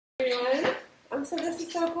Everyone, so this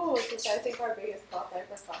is so cool because I think our biggest cloth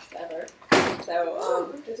diaper class ever.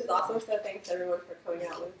 So which is awesome. So thanks everyone for coming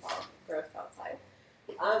out when it's all gross outside.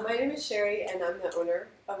 My name is Sherry and I'm the owner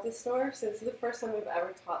of the store. So this is the first time I've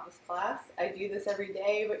ever taught this class. I do this every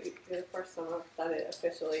day, but you're the first time I've done it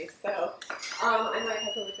officially. So I might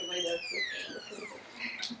have to look at my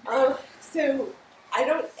notes. So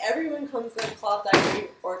everyone comes to cloth diapering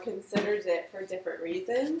or considers it for different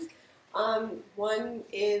reasons. One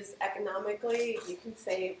is economically, you can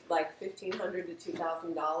save like $1,500 to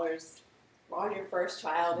 $2,000 on your first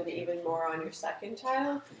child and even more on your second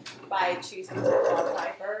child by choosing to cloth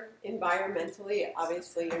diaper. Environmentally,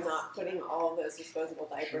 obviously you're not putting all of those disposable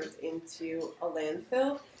diapers into a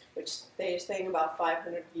landfill, which they're saying about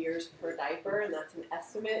 500 years per diaper, and that's an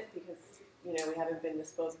estimate because we haven't been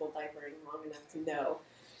disposable diapering long enough to know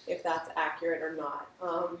if that's accurate or not.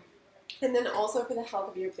 And then also for the health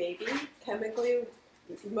of your baby, chemically,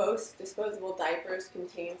 most disposable diapers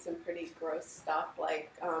contain some pretty gross stuff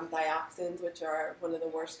like dioxins, which are one of the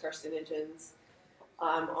worst carcinogens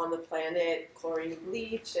on the planet, chlorine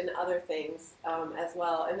bleach, and other things as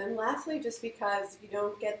well. And then lastly, just because you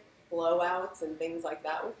don't get blowouts and things like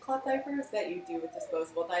that with cloth diapers that you do with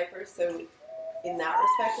disposable diapers, so in that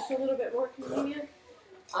respect, it's a little bit more convenient.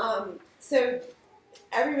 So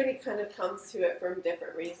everybody kind of comes to it from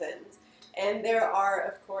different reasons. And there are,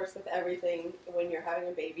 of course, with everything, when you're having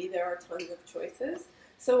a baby, there are tons of choices.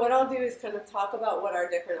 So what I'll do is kind of talk about what our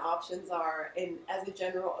different options are as a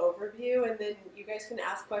general overview, and then you guys can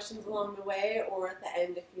ask questions along the way or at the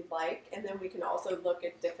end if you'd like, and then we can also look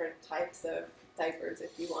at different types of diapers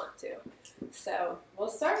if you want to. So we'll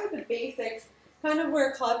start with the basics, kind of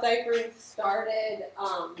where cloth diapering started,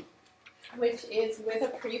 which is with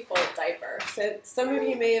a pre-fold diaper. So some of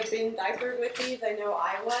you may have been diapered with these. I know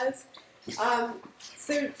I was.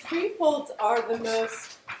 So pre-folds are the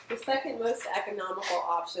second most economical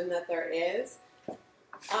option that there is.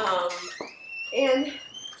 And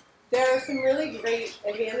there are some really great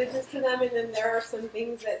advantages to them, and then there are some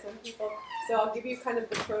things that some people, so I'll give you kind of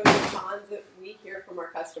the pros and cons that we hear from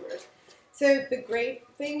our customers. So the great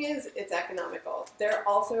thing is it's economical. They're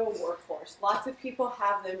also a workhorse. Lots of people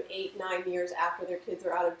have them 8-9 years after their kids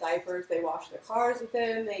are out of diapers. They wash their cars with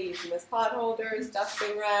them. They use them as pot holders,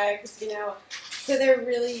 dusting rags, So they're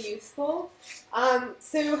really useful.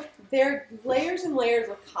 So they're layers and layers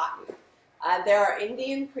of cotton. There are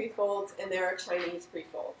Indian pre-folds and there are Chinese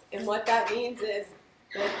pre-folds. And what that means is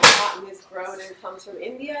the cotton is grown and comes from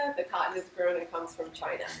India. The cotton is grown and comes from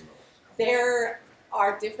China. There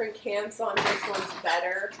are different camps on which one's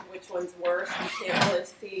better, which one's worse. You can't really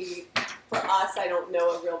see. For us, I don't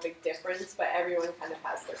know a real big difference, but everyone kind of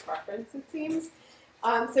has their preference, it seems.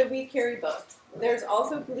 So we carry both. There's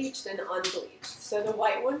also bleached and unbleached. So the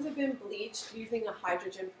white ones have been bleached using a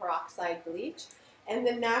hydrogen peroxide bleach, and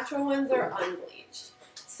the natural ones are unbleached.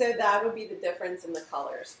 So that would be the difference in the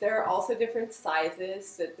colors. There are also different sizes,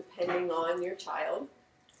 so depending on your child.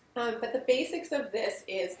 But the basics of this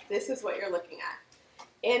is what you're looking at.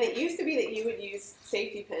 And it used to be that you would use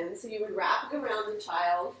safety pins, so you would wrap it around the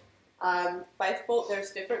child. By fold,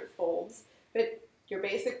 there's different folds, but your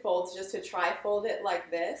basic folds just to tri-fold it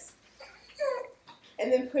like this,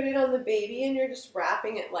 and then put it on the baby, and you're just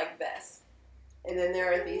wrapping it like this. And then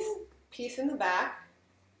there are these pieces in the back.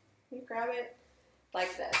 You grab it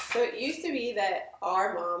like this. So it used to be that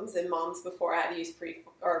our moms and moms before had to use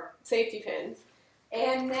safety pins,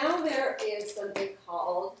 and now there is something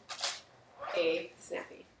called a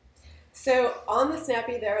snappy. So on the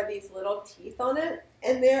snappy there are these little teeth on it,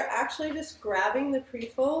 and they're actually just grabbing the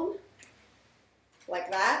pre-fold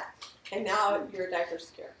like that, and now your diaper's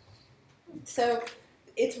secure. So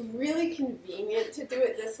it's really convenient to do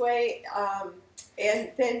it this way,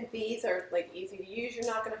 and then these are like easy to use. You're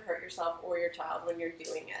not going to hurt yourself or your child when you're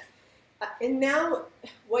doing it. And now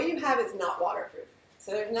what you have is not waterproof.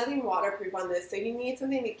 So there's nothing waterproof on this, so you need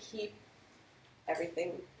something to keep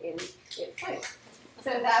everything in place. So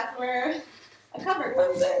that's where a cover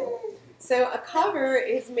comes in. So a cover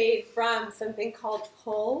is made from something called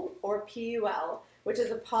PUL or PUL, which is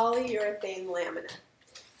a polyurethane laminate.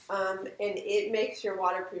 And it makes your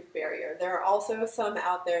waterproof barrier. There are also some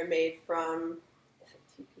out there made from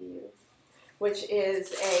TPU, which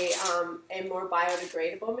is a more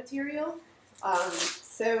biodegradable material.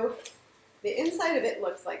 So the inside of it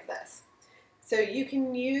looks like this. So you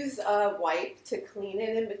can use a wipe to clean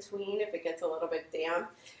it in between if it gets a little bit damp.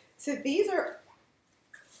 So these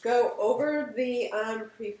go over the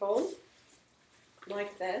pre-fold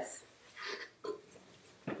like this,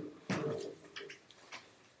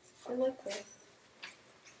 and like this.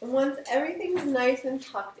 And once everything's nice and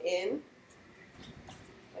tucked in,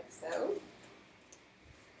 like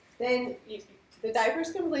then the diaper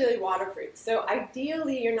is completely waterproof. So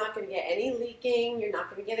ideally, you're not going to get any leaking. You're not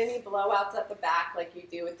going to get any blowouts at the back like you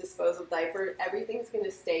do with disposable diapers. Everything's going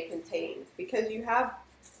to stay contained because you have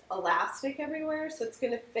elastic everywhere, so it's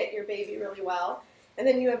going to fit your baby really well. And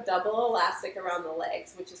then you have double elastic around the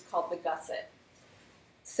legs, which is called the gusset.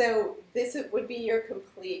 So this would be your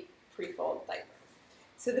complete pre-fold diaper.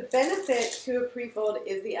 So the benefit to a pre-fold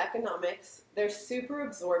is the economics. They're super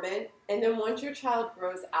absorbent, and then once your child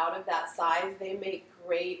grows out of that size, they make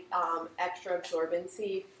great extra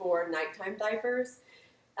absorbency for nighttime diapers.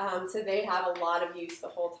 So they have a lot of use the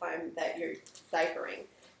whole time that you're diapering.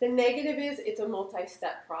 The negative is it's a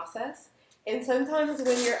multi-step process, and sometimes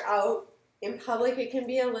when you're out in public, it can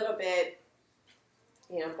be a little bit,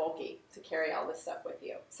 bulky to carry all this stuff with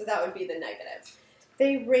you. So that would be the negative.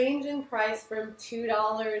 They range in price from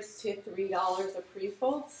 $2 to $3 a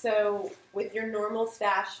pre-fold. So with your normal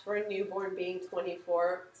stash for a newborn being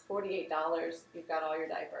 $24, it's $48. You've got all your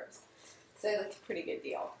diapers. So that's a pretty good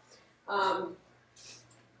deal.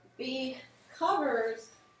 The covers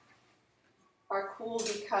are cool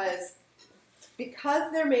because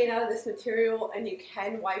they're made out of this material and you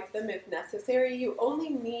can wipe them if necessary. You only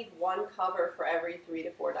need one cover for every 3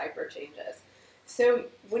 to 4 diaper changes. So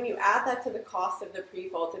when you add that to the cost of the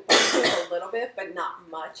pre-fold, it brings it a little bit, but not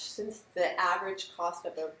much, since the average cost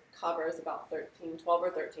of a cover is about $12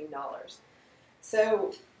 or $13.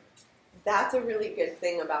 So that's a really good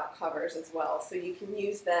thing about covers as well. So you can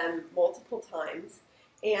use them multiple times,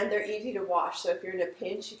 and they're easy to wash. So if you're in a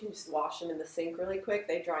pinch, you can just wash them in the sink really quick.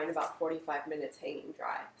 They dry in about 45 minutes hanging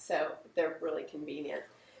dry. So they're really convenient.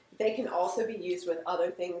 They can also be used with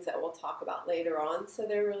other things that we'll talk about later on, so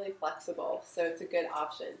they're really flexible, so it's a good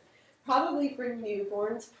option. Probably for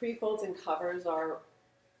newborns, pre-folds and covers are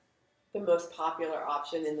the most popular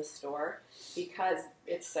option in the store because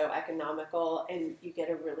it's so economical and you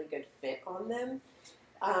get a really good fit on them.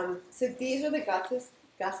 So these are the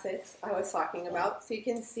gussets I was talking about. So you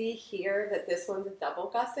can see here that this one's a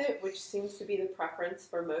double gusset, which seems to be the preference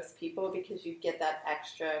for most people because you get that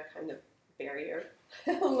extra kind of barrier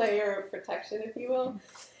layer of protection, if you will.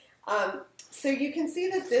 So you can see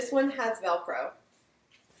that this one has Velcro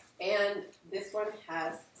and this one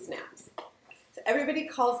has snaps. So everybody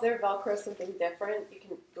calls their Velcro something different.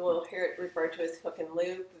 You'll hear it referred to as hook and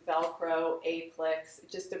loop, Velcro, Aplex. It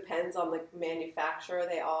just depends on the manufacturer.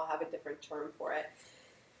 They all have a different term for it.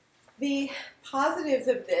 The positives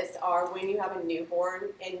of this are when you have a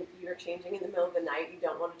newborn and you're changing in the middle of the night, you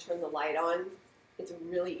don't want to turn the light on. It's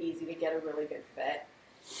really easy to get a really good fit.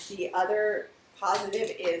 The other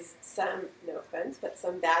positive is no offense, but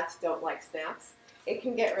some dads don't like snaps. It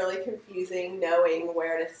can get really confusing knowing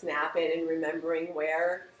where to snap it and remembering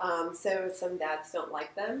where, so some dads don't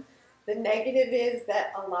like them. The negative is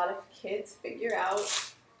that a lot of kids figure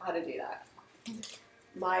out how to do that.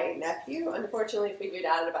 My nephew, unfortunately, figured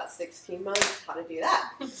out at about 16 months how to do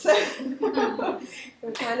that. So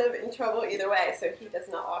I'm kind of in trouble either way, so he does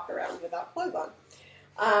not walk around without clothes on.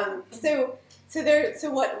 So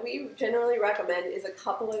what we generally recommend is a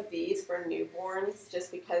couple of these for newborns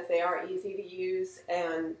just because they are easy to use,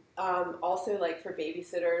 and also like for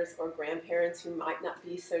babysitters or grandparents who might not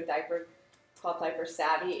be so diaper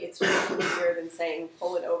savvy, it's just easier than saying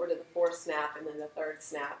pull it over to the 4th snap and then the 3rd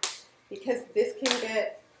snap, because this can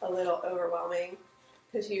get a little overwhelming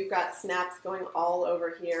because you've got snaps going all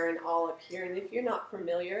over here and all up here, and if you're not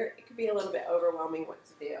familiar, it could be a little bit overwhelming what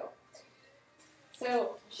to do. So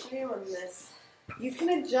I'll show you on this. You can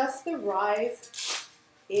adjust the rise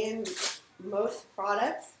in most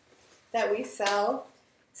products that we sell.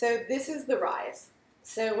 So this is the rise.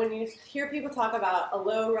 So when you hear people talk about a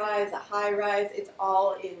low rise, a high rise, it's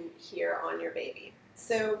all in here on your baby.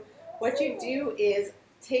 So what you do is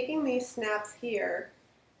taking these snaps here,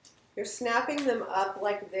 you're snapping them up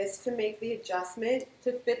like this to make the adjustment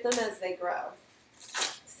to fit them as they grow.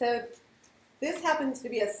 So this happens to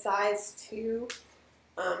be a size 2,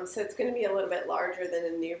 so it's going to be a little bit larger than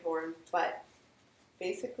a newborn, but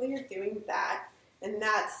basically you're doing that, and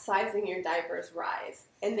that's sizing your diaper's rise.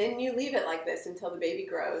 And then you leave it like this until the baby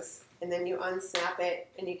grows, and then you unsnap it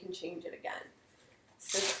and you can change it again.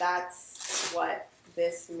 So that's what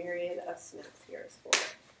this myriad of snaps here is for.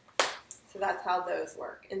 So that's how those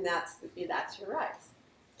work, and that's your rise.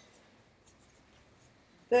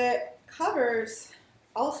 The covers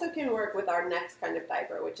also can work with our next kind of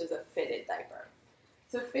diaper, which is a fitted diaper.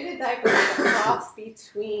 So fitted diaper is a cross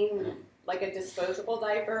between like a disposable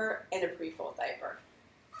diaper and a pre-fold diaper.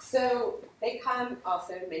 So they come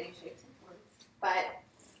also in many shapes and forms, but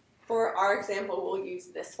for our example, we'll use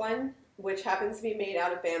this one, which happens to be made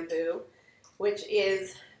out of bamboo, which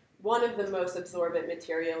is one of the most absorbent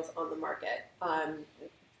materials on the market.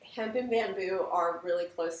 Hemp and bamboo are really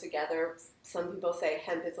close together. Some people say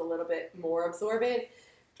hemp is a little bit more absorbent,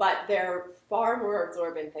 but they're far more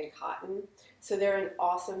absorbent than cotton. So they're an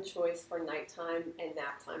awesome choice for nighttime and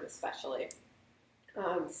nap time especially.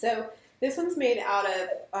 So this one's made out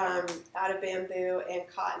of bamboo and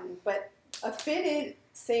cotton, but a fitted,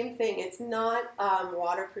 same thing. It's not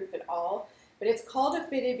waterproof at all, but it's called a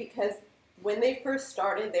fitted because when they first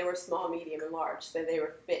started, they were small, medium, and large, so they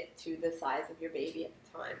were fit to the size of your baby at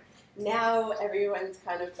the time. Now everyone's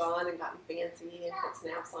kind of gone and gotten fancy and put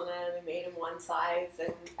snaps on them and made them one size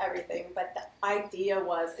and everything, but the idea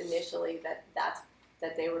was initially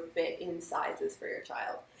that they were fit in sizes for your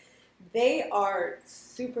child. They are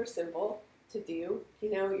super simple to do.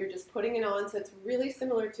 You know, you're just putting it on, so it's really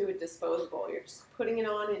similar to a disposable. You're just putting it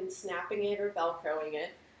on and snapping it or Velcroing it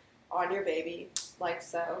on your baby, like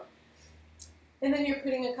so. And then you're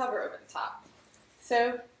putting a cover over the top.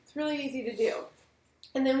 So it's really easy to do.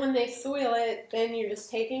 And then when they soil it, then you're just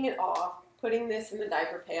taking it off, putting this in the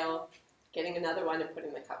diaper pail, getting another one and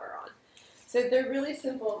putting the cover on. So they're really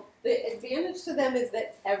simple. The advantage to them is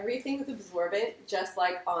that everything's absorbent, just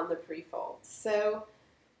like on the pre-fold. So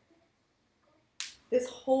this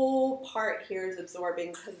whole part here is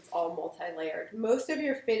absorbing because it's all multi-layered. Most of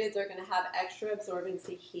your fitteds are going to have extra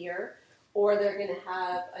absorbency here, or they're going to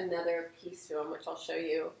have another piece to them, which I'll show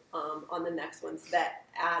you on the next ones that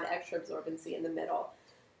add extra absorbency in the middle.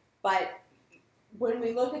 But when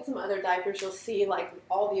we look at some other diapers, you'll see like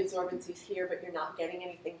all the absorbency's here, but you're not getting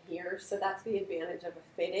anything here. So that's the advantage of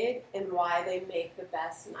a fitted and why they make the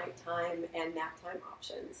best nighttime and nap time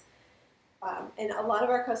options. And a lot of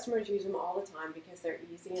our customers use them all the time because they're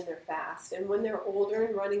easy and they're fast. And when they're older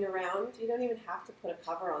and running around, you don't even have to put a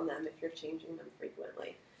cover on them if you're changing them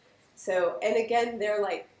frequently. So, and again, they're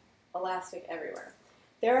like elastic everywhere.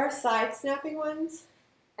 There are side snapping ones,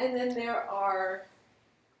 and then there are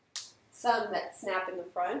some that snap in the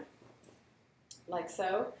front, like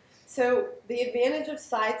so. So the advantage of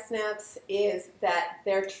side snaps is that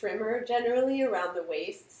they're trimmer generally around the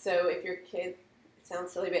waist. So if your kid, it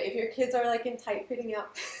sounds silly, but if your kids are like in tight fitting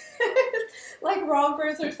outfits, like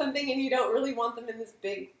rompers or something, and you don't really want them in this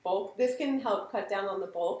big bulk, this can help cut down on the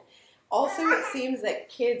bulk. Also, it seems that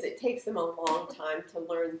kids, it takes them a long time to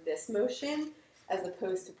learn this motion as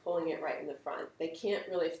opposed to pulling it right in the front. They can't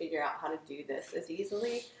really figure out how to do this as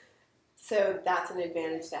easily. So that's an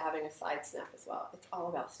advantage to having a side snap as well. It's all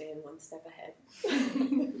about staying one step ahead.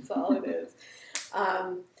 That's all it is.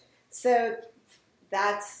 So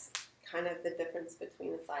that's kind of the difference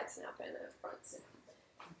between a side snap and a front snap.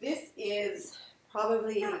 This is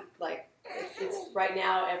probably like, it's right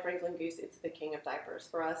now at Franklin Goose, it's the king of diapers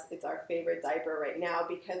for us. It's our favorite diaper right now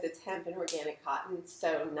because it's hemp and organic cotton.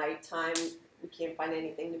 So nighttime, we can't find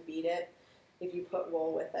anything to beat it if you put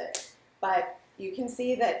wool with it. But you can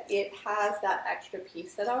see that it has that extra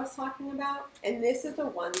piece that I was talking about. And this is a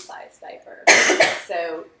one size diaper.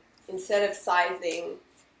 So instead of sizing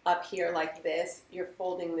up here like this, you're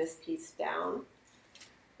folding this piece down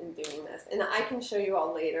and doing this. And I can show you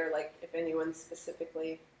all later, like if anyone's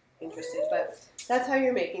specifically interested, but that's how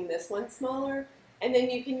you're making this one smaller. And then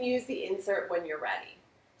you can use the insert when you're ready.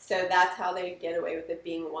 So that's how they get away with it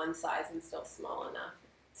being one size and still small enough.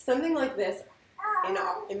 Something like this,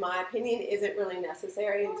 in my opinion, isn't really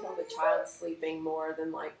necessary until the child's sleeping more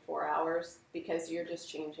than like 4 hours because you're just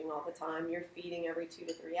changing all the time. You're feeding every 2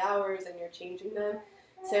 to 3 hours and you're changing them.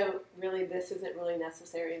 So really this isn't really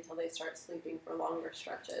necessary until they start sleeping for longer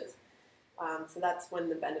stretches. So that's when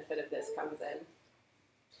the benefit of this comes in.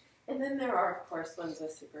 And then there are, of course, ones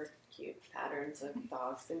with super cute patterns of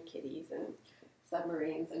dogs and kitties and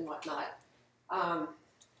submarines and whatnot,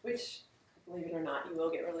 which, believe it or not, you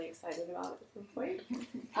will get really excited about at some point.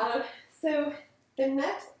 So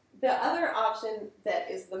the other option that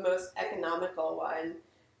is the most economical one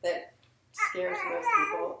that scares most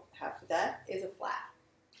people half to death is a flat.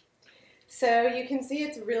 So you can see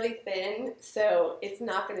it's really thin, so it's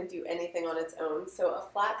not going to do anything on its own. So a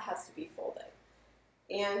flat has to be folded.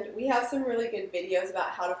 And we have some really good videos about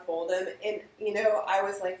how to fold them. And, you know, I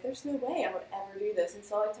was like, there's no way I would ever do this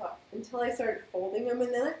until I started folding them.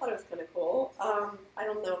 And then I thought it was kind of cool. I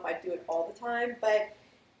don't know if I do it all the time, but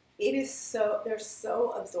they're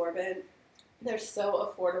so absorbent. They're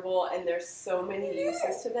so affordable, and there's so many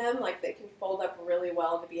uses to them. Like they can fold up really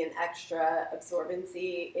well to be an extra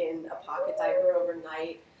absorbency in a pocket diaper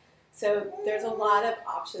overnight. So there's a lot of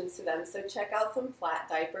options to them. So check out some flat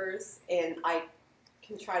diapers, and I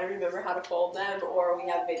can try to remember how to fold them, or we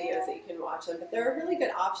have videos that you can watch them. But they're a really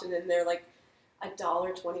good option, and they're like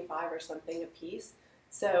 $1.25 or something a piece.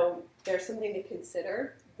 So there's something to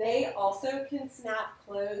consider. They also can snap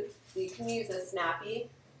close. You can use a snappy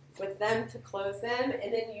with them to close them,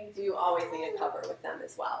 and then you do always need a cover with them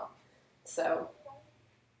as well. So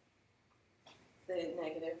the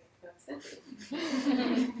negative of century.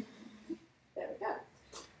 There we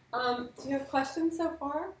go. Do you have questions so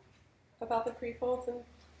far about the pre-folds and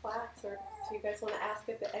flats, or do you guys want to ask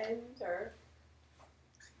at the end, or?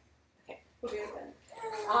 Okay, we'll do it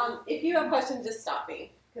then. If you have questions, just stop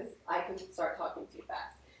me, because I can start talking too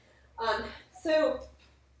fast. So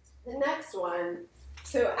the next one,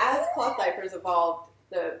 so as cloth diapers evolved,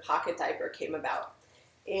 the pocket diaper came about.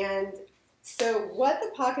 And so what the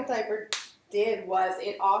pocket diaper did was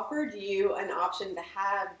it offered you an option to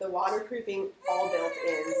have the waterproofing all built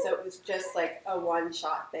in. So it was just like a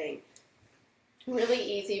one-shot thing. Really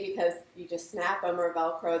easy because you just snap them or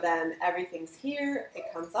Velcro them. Everything's here,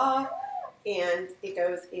 it comes off, and it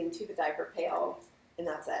goes into the diaper pail, and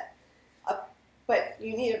that's it. But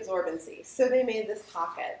you need absorbency. So they made this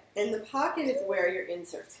pocket, and the pocket is where your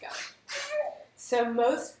inserts go. So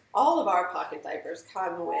all of our pocket diapers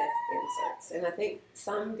come with inserts, and I think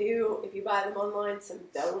some do if you buy them online, some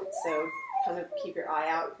don't, so kind of keep your eye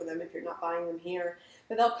out for them if you're not buying them here.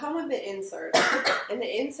 But they'll come with the inserts, and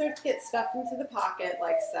the inserts get stuffed into the pocket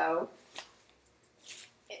like so,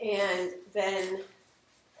 and then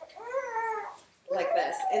like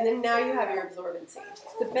this, and then now you have your absorbency.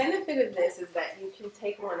 The benefit of this is that you can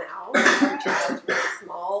take one out if your child's really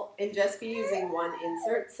small and just be using one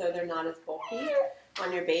insert so they're not as bulky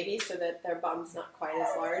on your baby, so that their bum's not quite as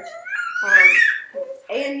large.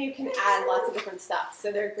 And you can add lots of different stuff.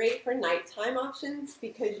 So they're great for nighttime options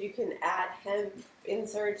because you can add hemp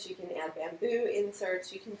inserts, you can add bamboo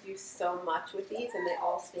inserts, you can do so much with these, and they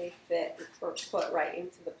all stay fit or put right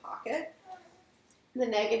into the pocket. The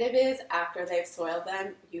negative is after they've soiled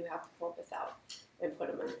them, you have to pull this out and put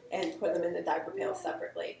them in the diaper pail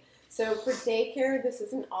separately. So for daycare, this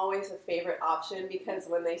isn't always a favorite option because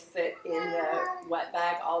when they sit in the wet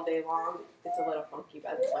bag all day long, it's a little funky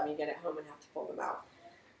by the time you get it home and have to pull them out.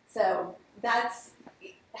 So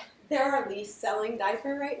they're our least selling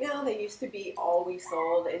diaper right now. They used to be all we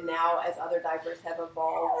sold, and now as other diapers have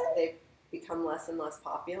evolved, they've become less and less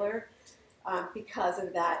popular. Because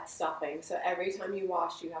of that stuffing. So every time you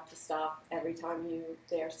wash, you have to stuff. Every time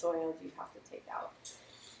they are soiled, you have to take out.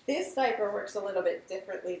 This diaper works a little bit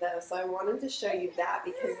differently though, so I wanted to show you that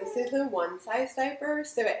because this is a one-size diaper,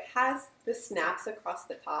 so it has the snaps across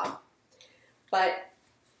the top, but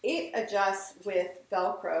it adjusts with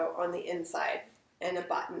Velcro on the inside and a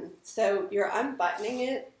button. So you're unbuttoning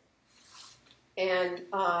it, and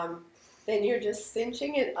then you're just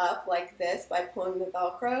cinching it up like this by pulling the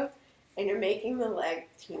Velcro, and you're making the leg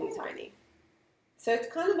teeny tiny. So it's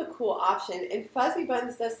kind of a cool option, and Fuzzy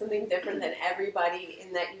Buns does something different than everybody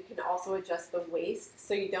in that you can also adjust the waist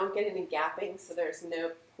so you don't get any gapping, so there's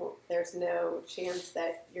no chance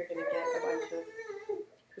that you're going to get a bunch of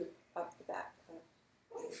poop up the back.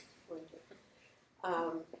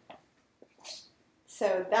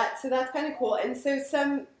 So that's kind of cool, and so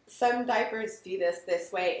some diapers do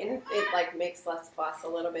this way, and it like makes less fuss a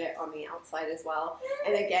little bit on the outside as well.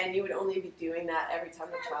 And again, you would only be doing that every time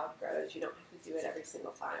the child grows. You don't have to do it every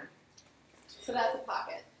single time. So that's a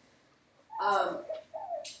pocket.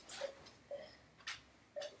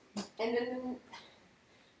 And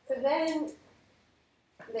then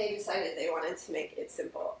they decided they wanted to make it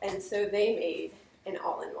simple, and so they made an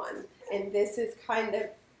all-in-one. And this is kind of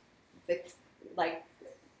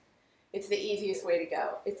it's the easiest way to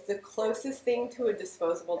go. It's the closest thing to a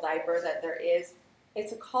disposable diaper that there is.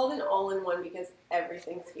 It's called an all-in-one because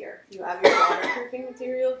everything's here. You have your waterproofing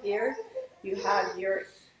material here. You have your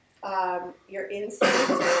insides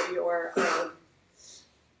or your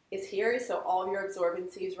is here. So all of your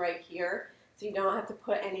absorbency is right here. So you don't have to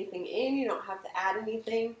put anything in. You don't have to add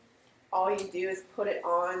anything. All you do is put it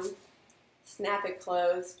on, snap it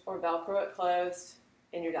closed, or Velcro it closed,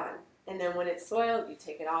 and you're done. And then when it's soiled, you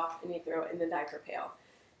take it off and you throw it in the diaper pail.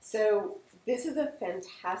 So this is a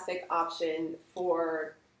fantastic option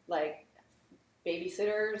for like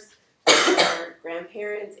babysitters, or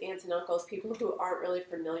grandparents, aunts and uncles, people who aren't really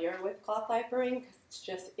familiar with cloth diapering, because it's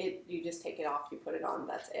just you just take it off, you put it on,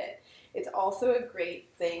 that's it. It's also a great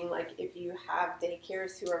thing, like if you have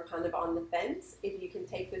daycares who are kind of on the fence, if you can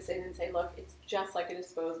take this in and say, look, it's just like a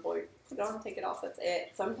disposable, you put it on, take it off, that's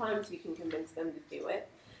it. Sometimes you can convince them to do it.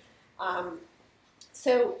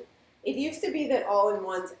 So it used to be that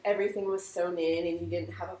all-in-ones, everything was sewn in and you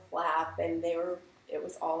didn't have a flap and it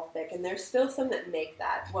was all thick, and there's still some that make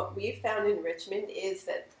that. What we've found in Richmond is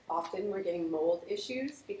that often we're getting mold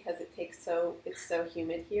issues because it's so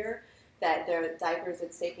humid here that their diapers,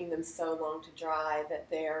 it's taking them so long to dry that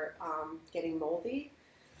they're getting moldy.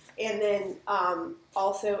 And then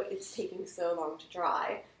also it's taking so long to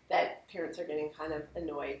dry that parents are getting kind of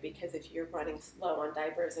annoyed, because if you're running slow on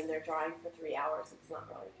diapers and they're drying for 3 hours, it's not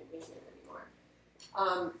really convenient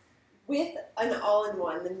anymore. With an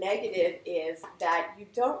all-in-one, the negative is that you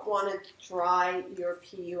don't want to dry your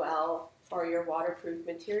PUL or your waterproof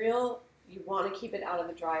material. You want to keep it out of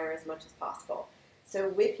the dryer as much as possible. So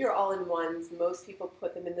with your all-in-ones, most people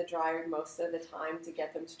put them in the dryer most of the time to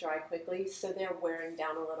get them to dry quickly, so they're wearing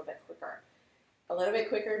down a little bit quicker. A little bit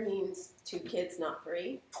quicker means 2 kids, not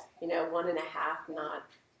 3. 1.5, not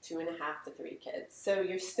 2.5 to 3 kids. So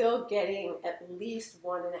you're still getting at least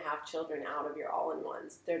 1.5 children out of your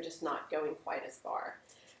all-in-ones. They're just not going quite as far.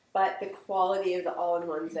 But the quality of the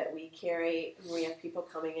all-in-ones that we carry, we have people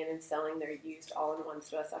coming in and selling their used all-in-ones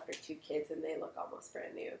to us after 2 kids, and they look almost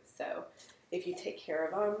brand new. So if you take care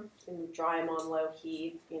of them and dry them on low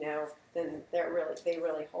heat, then they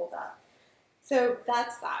really hold up. So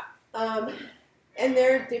that's that. And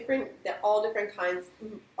they're all different kinds.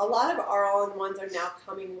 A lot of our all-in-ones are now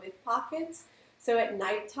coming with pockets. So at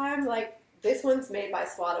nighttime, like this one's made by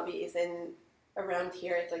Swaddlebees, and around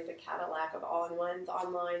here it's like the Cadillac of all-in-ones.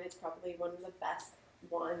 Online, it's probably one of the best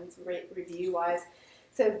ones review-wise.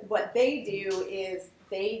 So what they do is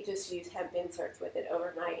they just use hemp inserts with it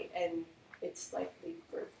overnight, and it's like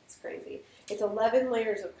leak-proof. It's crazy. It's 11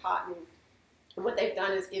 layers of cotton, and what they've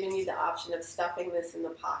done is given you the option of stuffing this in the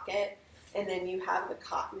pocket, and then you have the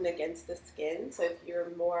cotton against the skin. So if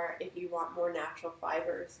you want more natural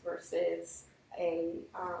fibers versus a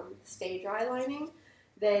stay dry lining,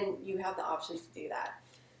 then you have the option to do that.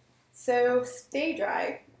 So stay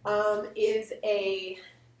dry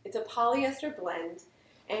it's a polyester blend,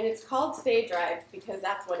 and it's called stay dry because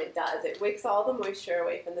that's what it does. It wicks all the moisture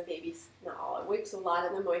away from the baby's, not all, it wicks a lot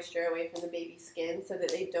of the moisture away from the baby's skin so that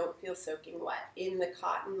they don't feel soaking wet. In the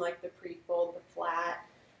cotton, like the pre-fold, the flat,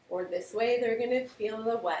 or this way, they're going to feel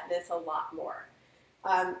the wetness a lot more.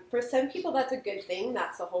 For some people, that's a good thing.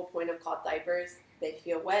 That's the whole point of cloth diapers. They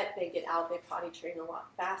feel wet, they get out, they potty train a lot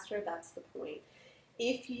faster. That's the point.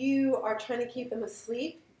 If you are trying to keep them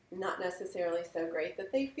asleep, not necessarily so great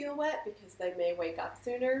that they feel wet because they may wake up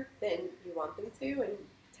sooner than you want them to, and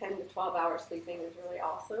 10 to 12 hours sleeping is really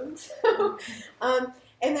awesome. So,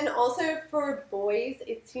 and then also for boys,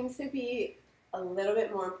 it seems to be a little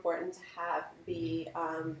bit more important to have the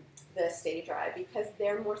stay dry because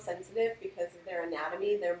they're more sensitive because of their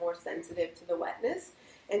anatomy. They're more sensitive to the wetness,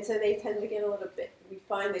 and so they tend to get a little bit, we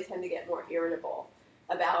find they tend to get more irritable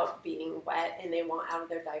about being wet, and they want out of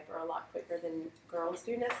their diaper a lot quicker than girls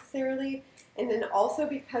do necessarily. And then also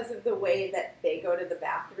because of the way that they go to the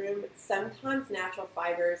bathroom, sometimes natural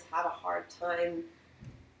fibers have a hard time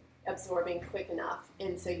absorbing quick enough,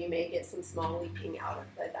 and so you may get some small leaking out of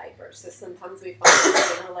the diaper. So sometimes we find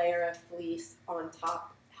that putting a layer of fleece on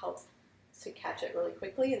top helps to catch it really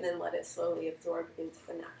quickly and then let it slowly absorb into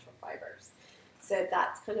the natural fibers. So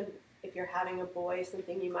that's kind of, if you're having a boy,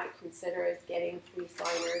 something you might consider is getting fleece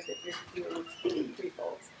liners if you're doing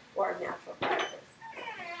pre-folds or natural fibers.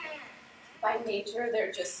 By nature,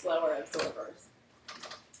 they're just slower absorbers.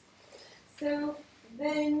 So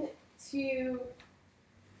then to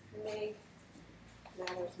make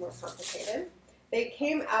matters more complicated, they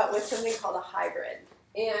came out with something called a hybrid.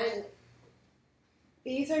 And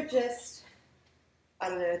these are just, I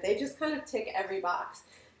don't know, they just kind of tick every box.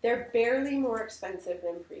 They're barely more expensive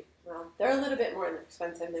than well, they're a little bit more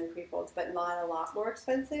expensive than pre-folds, but not a lot more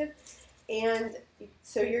expensive. And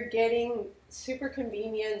so you're getting super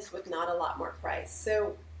convenience with not a lot more price.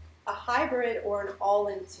 So a hybrid or an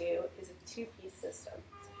all-in-two is a 2-piece system.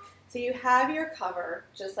 So you have your cover,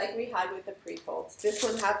 just like we had with the pre-folds. This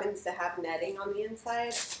one happens to have netting on the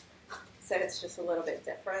inside, so it's just a little bit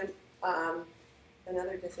different.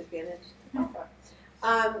 Another disadvantage.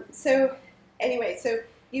 So anyway, so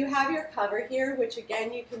you have your cover here, which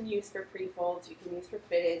again you can use for pre-folds, you can use for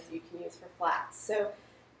fitteds, you can use for flats. So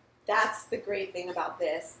that's the great thing about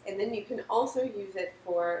this. And then you can also use it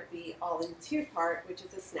for the all-in-two part, which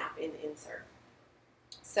is a snap-in insert.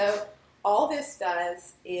 So all this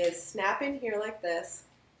does is snap in here like this,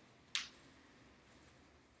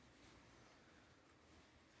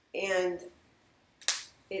 and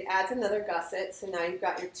it adds another gusset. So now you've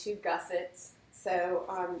got your 2 gussets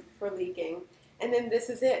for leaking. And then this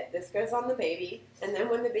is it. This goes on the baby. And then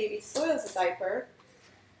when the baby soils a diaper,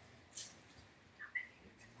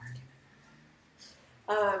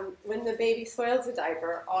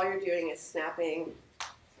 all you're doing is snapping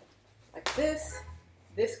like this.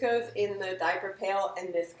 This goes in the diaper pail,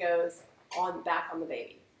 and this goes back on the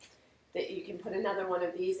baby. That you can put another one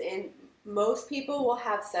of these in. Most people will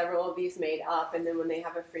have several of these made up, and then when they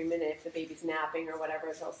have a free minute, if the baby's napping or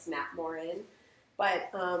whatever, they'll snap more in.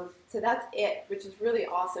 But so that's it, which is really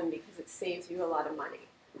awesome because it saves you a lot of money.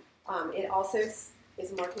 It also is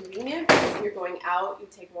more convenient because if you're going out, you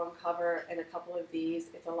take one cover and a couple of these.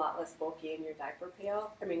 It's a lot less bulky in your diaper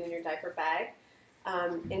in your diaper bag.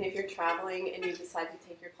 And if you're traveling and you decide to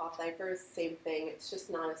take your cloth diapers, same thing. It's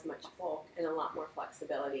just not as much bulk and a lot more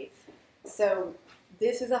flexibility. So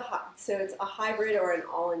this is it's a hybrid or an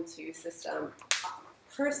all-in-two system.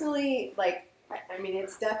 Personally,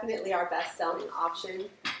 it's definitely our best-selling option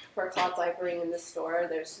for cloth diapering in the store.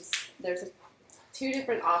 There's two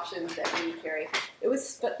different options that we carry.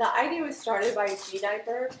 The idea was started by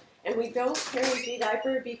Diaper, and we don't carry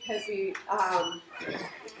Diaper because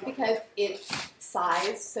it's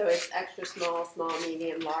size, so it's extra small,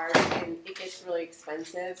 medium, large, and it gets really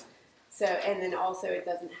expensive. So, and then also it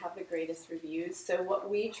doesn't have the greatest reviews. So what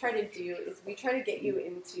we try to do is we try to get you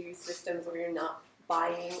into systems where you're not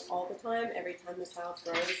buying all the time. Every time the child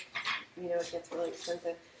grows, it gets really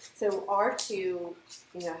expensive. So our two,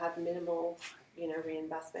 have minimal,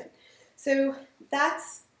 reinvestment. So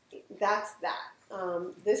that's that.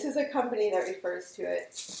 This is a company that refers to it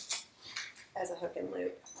as a hook and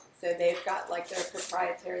loop. So they've got their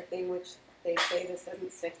proprietary thing, which they say this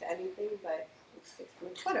doesn't stick to anything, but it sticks to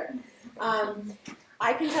my Twitter.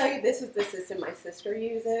 I can tell you this is the system my sister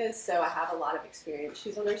uses, so I have a lot of experience.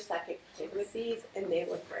 She's on her second kid with these, and they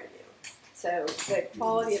look brand new. So the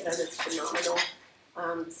quality of them is phenomenal.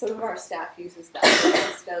 Some of our staff uses that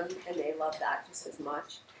system, and they love that just as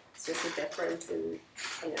much. It's just a difference in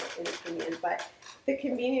opinion, but the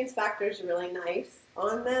convenience factor is really nice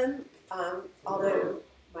on them. Although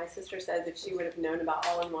my sister says if she would have known about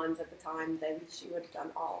all-in-ones at the time, then she would have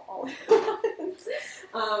done all-in-ones.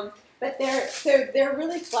 But they're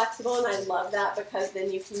really flexible, and I love that because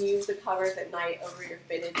then you can use the covers at night over your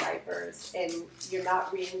fitted diapers, and you're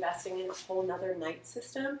not reinvesting in a whole nother night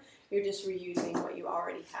system. You're just reusing what you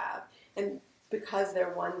already have. And because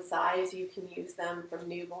they're one size, you can use them from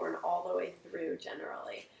newborn all the way through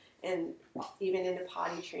generally, and even into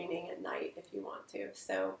potty training at night if you want to.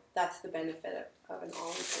 So that's the benefit of an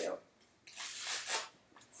all-in-two.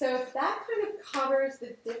 So if that kind of covers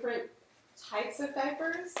the different types of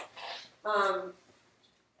diapers,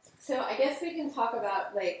 so I guess we can talk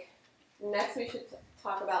about next we should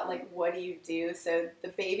talk about what do you do. So the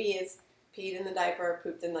baby is peed in the diaper,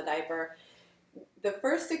 pooped in the diaper. The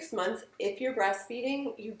first 6 months, if you're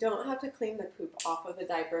breastfeeding, you don't have to clean the poop off of the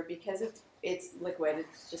diaper because it's liquid.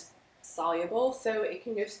 It's just soluble, so it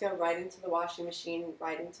can just go right into the washing machine,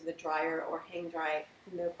 right into the dryer, or hang dry,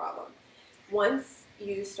 no problem. Once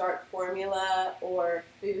you start formula or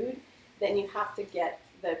food, then you have to get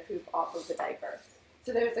the poop off of the diaper.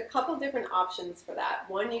 So there's a couple different options for that.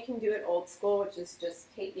 One, you can do it old school, which is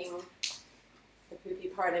just taking the poopy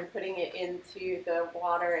part and putting it into the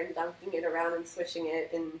water and dunking it around and swishing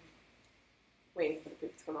it and waiting for the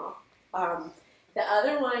poop to come off. The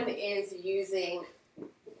other one is using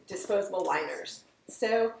disposable liners.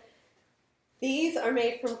 So these are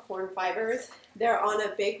made from corn fibers. They're on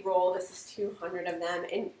a big roll. This is 200 of them.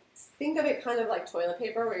 And think of it kind of like toilet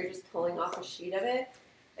paper where you're just pulling off a sheet of it.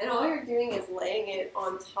 And all you're doing is laying it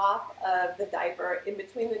on top of the diaper, in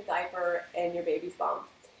between the diaper and your baby's bum.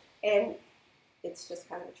 And it's just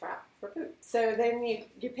kind of a trap for poop. So then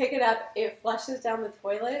you pick it up, it flushes down the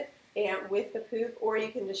toilet and with the poop, or you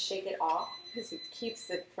can just shake it off because it keeps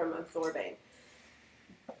it from absorbing.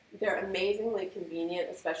 They're amazingly convenient,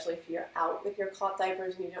 especially if you're out with your cloth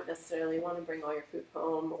diapers and you don't necessarily want to bring all your poop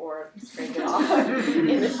home or scrape it off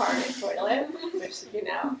in the Target toilet, which,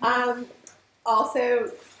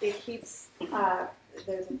 also, it keeps,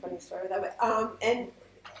 there's a funny story with that, but, and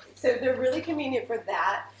so they're really convenient for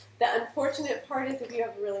that. The unfortunate part is if you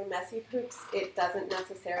have really messy poops, it doesn't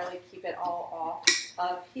necessarily keep it all off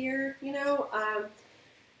of here,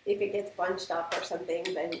 If it gets bunched up or something,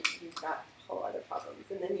 then you've got whole other problems.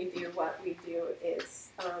 And then you do what we do is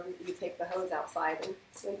you take the hose outside and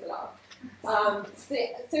rinse it off.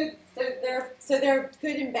 So they're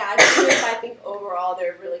good and bad. I think overall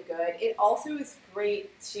they're really good. It also is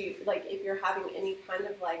great to if you're having any kind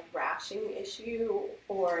of rashing issue,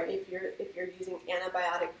 or if you're using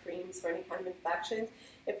antibiotic creams for any kind of infection,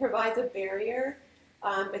 it provides a barrier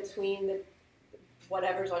between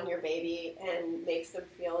whatever's on your baby and makes them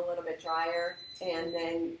feel a little bit drier, and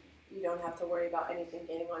then you don't have to worry about anything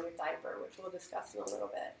getting on your diaper, which we'll discuss in a little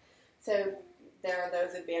bit. So there are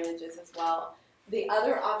those advantages as well. The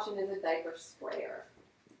other option is a diaper sprayer.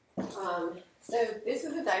 So this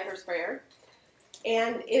is a diaper sprayer.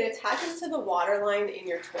 and it attaches to the water line in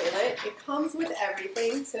your toilet. It comes with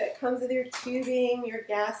everything, so it comes with your tubing, your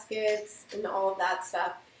gaskets, and all of that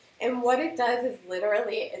stuff. And what it does is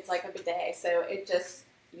literally, it's like a bidet, so it just,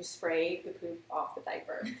 you spray the poop off the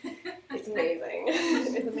diaper. It's amazing.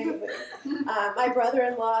 It's amazing. My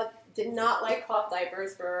brother-in-law did not like cloth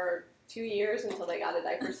diapers for 2 years until they got a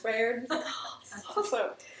diaper sprayer. It's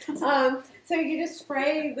awesome. So you just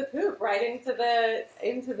spray the poop right into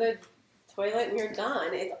the toilet and you're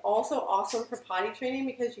done. It's also awesome for potty training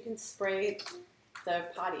because you can spray the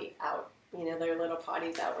potty out. You know, their little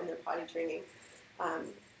potties out when they're potty training,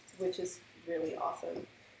 which is really awesome.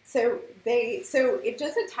 So it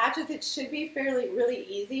just attaches. It should be really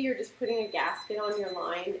easy. You're just putting a gasket on your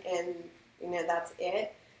line, and you know that's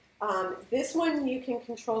it. This one you can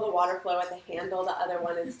control the water flow at the handle. The other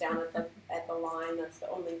one is down at the line. That's the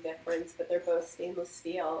only difference. But they're both stainless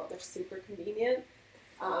steel. They're super convenient.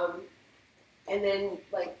 And then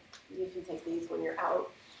like you can take these when you're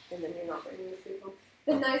out, and then you're not bringing the food home.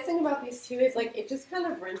 The nice thing about these two is like it just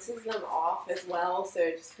kind of rinses them off as well. So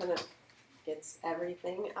it just kind of gets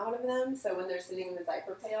everything out of them. So when they're sitting in the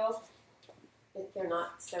diaper pail, they're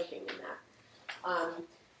not soaking in that.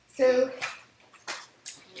 So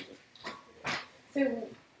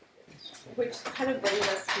which kind of brings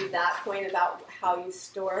us to that point about how you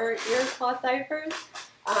store your cloth diapers.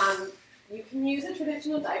 You can use a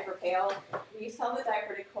traditional diaper pail. We sell the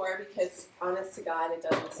diaper decor because, honest to God, it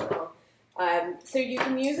doesn't smell. So you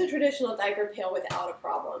can use a traditional diaper pail without a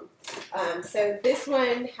problem. So this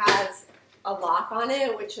one has a lock on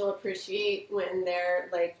it, which you'll appreciate when they're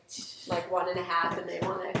like 1.5 and they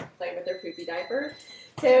want to play with their poopy diapers.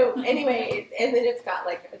 So anyway, and then it's got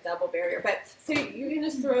like a double barrier. But so you can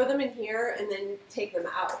just throw them in here and then take them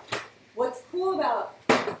out. What's cool about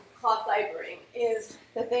cloth diapering is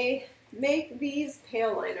that they make these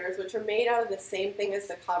pail liners, which are made out of the same thing as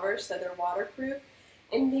the covers, so they're waterproof.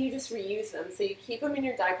 And you just reuse them. So you keep them in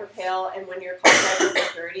your diaper pail, and when your cloth diapers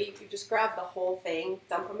are dirty, you just grab the whole thing,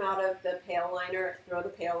 dump them out of the pail liner, throw the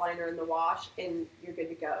pail liner in the wash, and you're good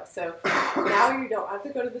to go. So now you don't have to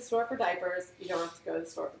go to the store for diapers. You don't have to go to the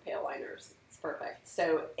store for pail liners. It's perfect.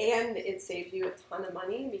 So, and it saves you a ton of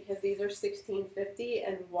money because these are $16.50,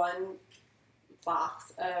 and one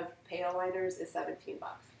box of pail liners is $17.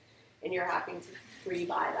 And you're having to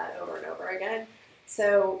re-buy that over and over again.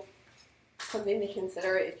 So something to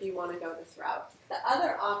consider if you want to go this route. The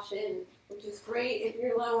other option, which is great if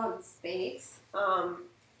you're low on space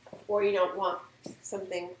or you don't want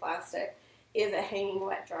something plastic, is a hanging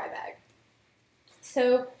wet dry bag.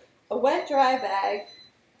 So a wet dry bag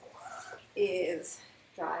is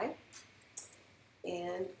dry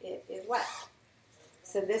and it is wet.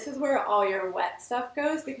 So this is where all your wet stuff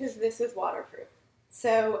goes because this is waterproof.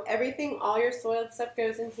 So everything, all your soiled stuff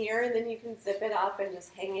goes in here, and then you can zip it up and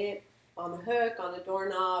just hang it on the hook, on a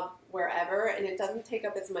doorknob, wherever, and it doesn't take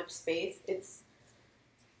up as much space. It's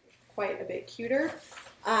quite a bit cuter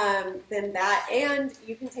than that, and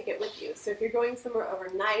you can take it with you. So if you're going somewhere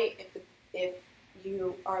overnight, if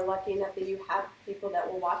you are lucky enough that you have people that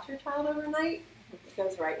will watch your child overnight, it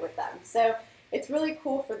goes right with them. So it's really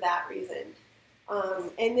cool for that reason.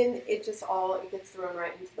 And then it gets thrown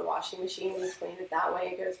right into the washing machine. You clean it that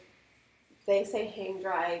way. It goes, they say hang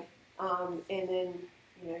dry, and then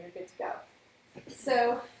you're good to go.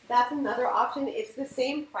 So that's another option. It's the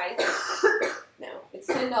same price. No, it's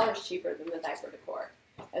 $10 cheaper than the diaper decor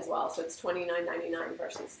as well. So it's $29.99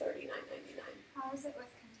 versus $39.99. How is it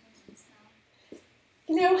with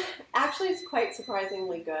containment smell? Actually, it's quite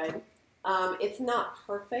surprisingly good. It's not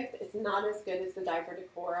perfect. It's not as good as the diaper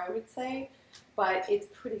decor, I would say, but it's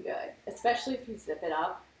pretty good, especially if you zip it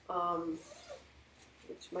up,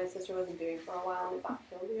 which my sister wasn't doing for a while, and it about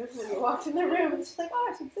killed me when you walked in the room. And she's like,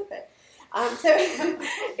 oh, I should zip it. So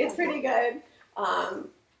it's pretty good.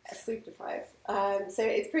 Sleep deprived. So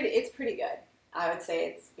it's pretty good. I would say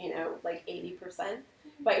it's, like 80%.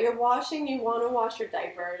 But you're washing, you want to wash your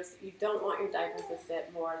diapers. You don't want your diapers to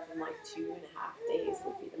sit more than like 2.5 days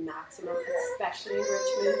would be the maximum, especially in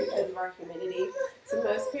Richmond because of our humidity. So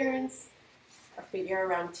most parents figure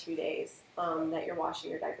around 2 days that you're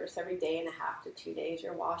washing your diapers. So every 1.5 to 2 days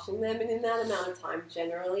you're washing them. And in that amount of time,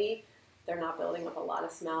 generally, they're not building up a lot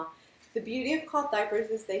of smell. The beauty of cloth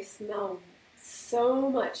diapers is they smell so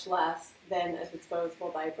much less than a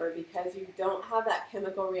disposable diaper because you don't have that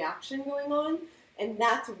chemical reaction going on. And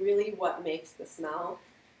that's really what makes the smell.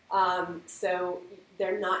 So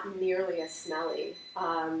they're not nearly as smelly.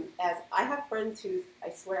 As I have friends who,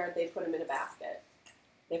 I swear, they put them in a basket.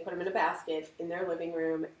 They put them in a basket in their living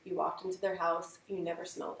room. You walked into their house. You never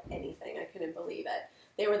smelled anything. I couldn't believe it.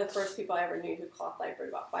 They were the first people I ever knew who cloth diapered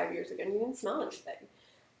about 5 years ago, and you didn't smell anything.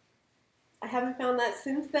 I haven't found that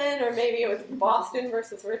since then, or maybe it was Boston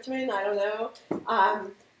versus Richmond. I don't know.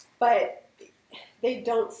 But they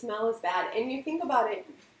don't smell as bad. And you think about it,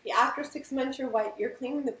 after 6 months, you're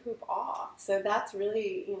cleaning the poop off. So that's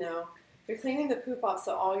really, you're cleaning the poop off.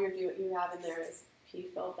 So all you have in there is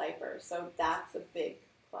pee-filled diapers. So that's a big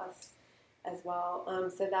plus as well.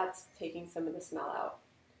 So that's taking some of the smell out.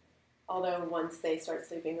 Although once they start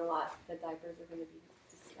sleeping a lot, the diapers are going to be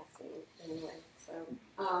disgusting anyway. So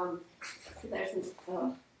there's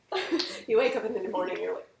you wake up in the morning,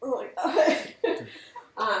 you're like, oh my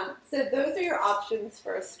god. So those are your options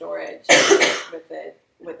for storage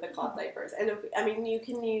with the cloth diapers. And you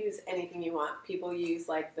can use anything you want. People use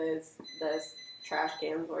like those trash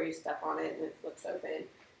cans where you step on it and it flips open.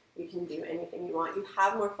 You can do anything you want. You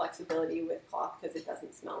have more flexibility with cloth because it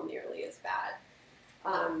doesn't smell nearly as bad.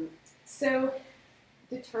 So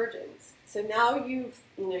detergents. So now you've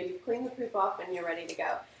cleaned the poop off and you're ready to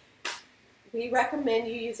go. We recommend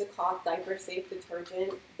you use a cloth diaper safe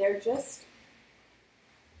detergent. They're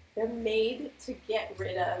made to get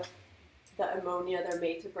rid of the ammonia. They're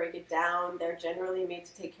made to break it down. They're generally made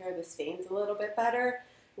to take care of the stains a little bit better.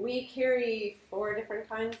 We carry 4 different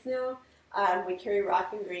kinds now. We carry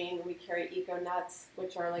Rock and Green. We carry Eco Nuts,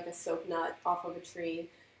 which are like a soap nut off of a tree.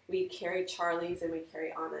 We carry Charlie's, and we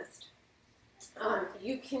carry Honest.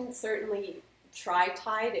 You can certainly try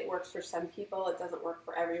Tide. It works for some people. It doesn't work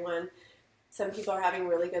for everyone. Some people are having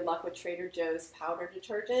really good luck with Trader Joe's powder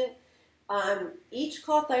detergent. Each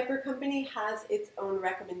cloth diaper company has its own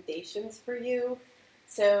recommendations for you.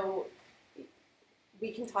 So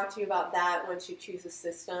we can talk to you about that once you choose a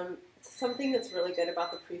system. Something that's really good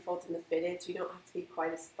about the pre-folds and the fitteds, you don't have to be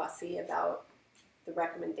quite as fussy about the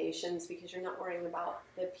recommendations because you're not worrying about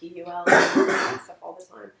the PUL and stuff all the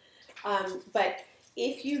time. But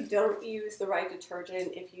if you don't use the right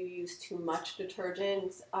detergent, if you use too much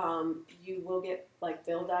detergent, you will get like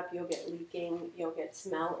buildup, you'll get leaking, you'll get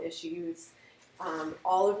smell issues,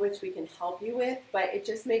 all of which we can help you with, but it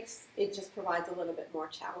just provides a little bit more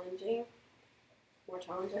challenges.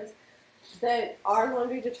 Our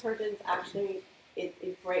laundry detergents actually, it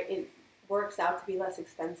works out to be less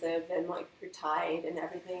expensive than like your Tide and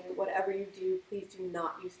everything. Whatever you do, please do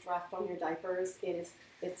not use Draft on your diapers. It's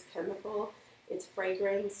chemical, it's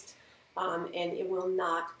fragranced, and it will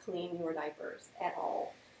not clean your diapers at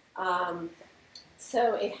all.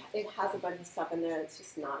 So it has a bunch of stuff in there that's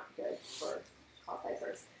just not good for cloth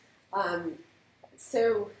diapers.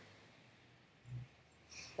 So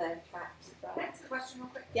the cat. Can I ask a question real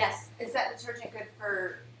quick? Yes. Is that detergent good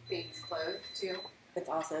for baby's clothes too? It's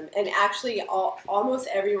awesome. And actually, almost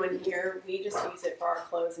everyone here, we just use it for our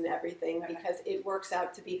clothes and everything because it works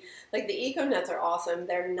out to be, like the Eco Nuts are awesome.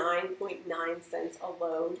 They're 9.9 cents a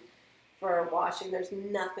load for washing. There's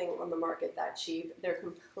nothing on the market that cheap. They're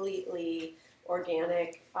completely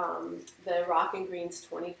organic. The Rock and Green's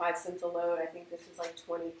 25 cents a load. I think this is like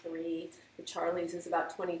 23. The Charlie's is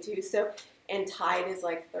about 22. And Tide is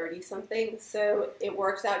like 30 something. So it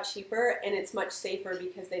works out cheaper and it's much safer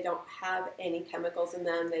because they don't have any chemicals in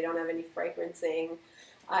them. They don't have any fragrancing.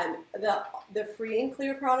 The free and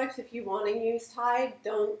clear products, if you want to use Tide,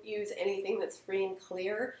 don't use anything that's free and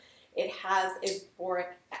clear. It has a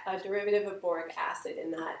derivative of boric acid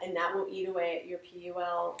in that, and that will eat away at your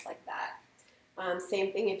PUL like that.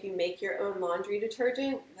 Same thing if you make your own laundry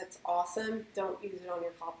detergent. That's awesome. Don't use it on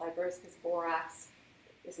your cloth diapers because borax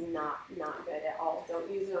is not good at all. Don't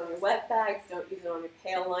use it on your wet bags. Don't use it on your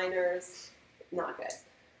pail liners. Not good.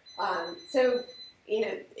 So,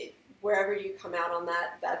 wherever you come out on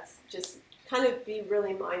that, that's just kind of be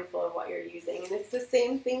really mindful of what you're using. And it's the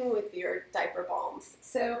same thing with your diaper balms.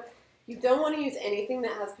 So you don't want to use anything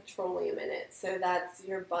that has petroleum in it. So that's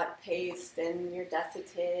your butt paste and your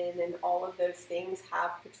Desitin and all of those things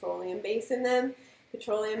have petroleum base in them.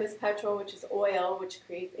 Petroleum is petrol, which is oil, which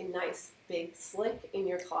creates a nice big slick in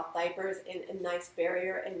your cloth diapers and a nice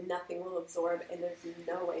barrier, and nothing will absorb, and there's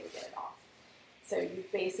no way to get it off. So you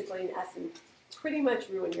basically, in essence, pretty much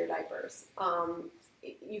ruin your diapers.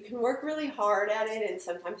 You can work really hard at it, and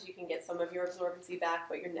sometimes you can get some of your absorbency back,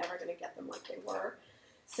 but you're never going to get them like they were.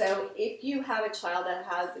 So if you have a child that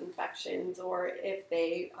has infections, or if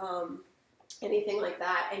they anything like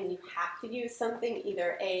that, and you have to use something,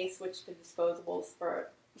 either A, switch to disposables for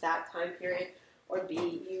that time period, or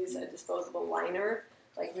B, use a disposable liner,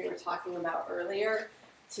 like we were talking about earlier,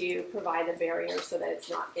 to provide a barrier so that it's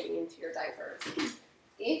not getting into your diapers.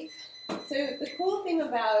 So the cool thing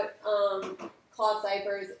about cloth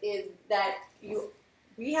diapers is that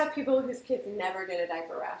we have people whose kids never get a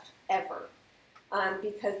diaper rash, ever,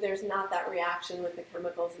 because there's not that reaction with the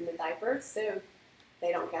chemicals in the diapers, so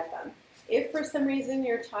they don't get them. If for some reason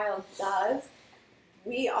your child does,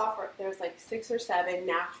 we offer, there's like 6 or 7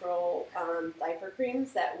 natural diaper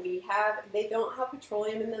creams that we have. They don't have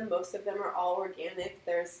petroleum in them. Most of them are all organic.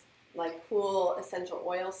 There's like cool essential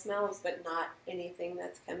oil smells, but not anything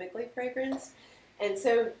that's chemically fragranced. And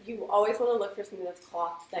so you always want to look for something that's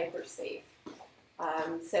cloth diaper safe.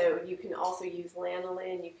 So you can also use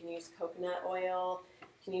lanolin, you can use coconut oil, you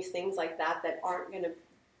can use things like that that aren't gonna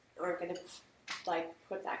like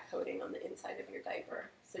put that coating on the inside of your diaper.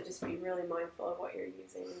 So just be really mindful of what you're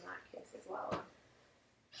using in that case as well.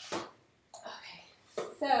 Okay,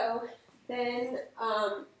 so then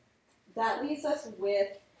that leaves us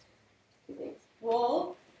with 2 things.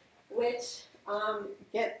 Wool, which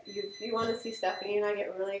if you want to see Stephanie and I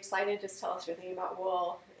get really excited, just tell us you're thinking about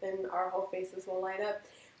wool and our whole faces will light up.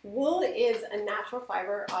 Wool is a natural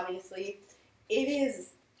fiber, obviously. It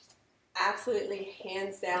is absolutely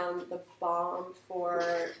hands down the bomb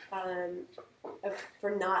for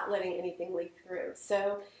not letting anything leak through.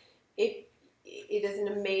 So it is an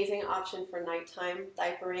amazing option for nighttime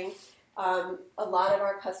diapering. A lot of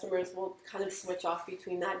our customers will kind of switch off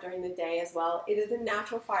between that during the day as well. It is a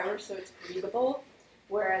natural fiber, so it's breathable,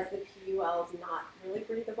 whereas the PUL is not really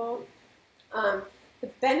breathable. The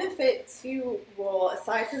benefit to wool,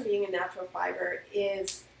 aside from being a natural fiber,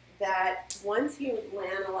 is that once you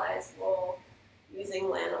lanolize wool using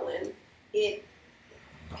lanolin, it's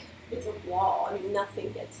a wall. I mean,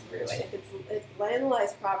 nothing gets through it. If it's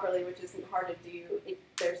lanolized properly, which isn't hard to do,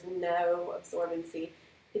 there's no absorbency.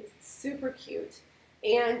 It's super cute.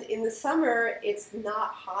 And in the summer, it's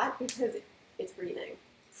not hot because it's breathing.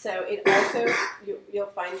 So it also, you'll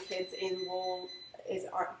find kids in wool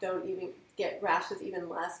don't even get rashes even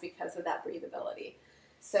less because of that breathability.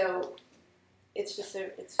 So it's just so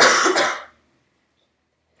it's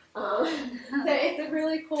a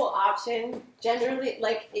really cool option. Generally,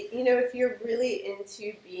 like, if you're really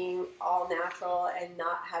into being all natural and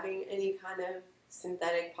not having any kind of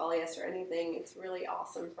synthetic polyester or anything, it's really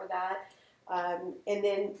awesome for that. And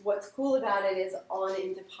then what's cool about it is on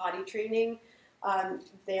into potty training.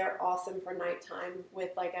 They're awesome for nighttime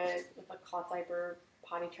with a cloth diaper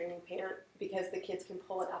potty training pant, because the kids can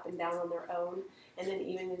pull it up and down on their own, and then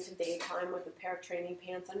even into daytime with a pair of training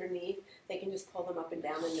pants underneath, they can just pull them up and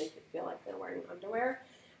down and make it feel like they're wearing underwear.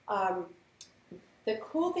 The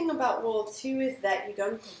cool thing about wool too is that you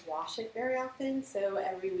don't have to wash it very often, so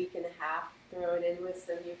every week and a half throw it in with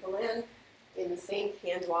some Eucalyptus in the sink,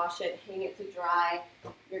 hand wash it, hang it to dry,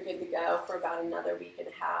 you're good to go for about another week and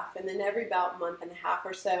a half. And then every about month and a half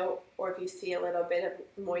or so, or if you see a little bit of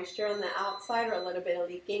moisture on the outside or a little bit of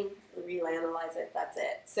leaking, re-lanolize it, that's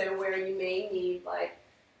it. So where you may need like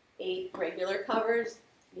 8 regular covers,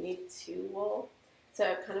 you need 2 wool. So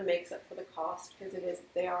it kind of makes up for the cost, because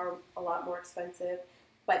they are a lot more expensive,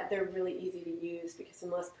 but they're really easy to use because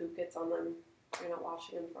unless poop gets on them, you're not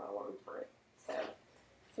washing them for a long time. So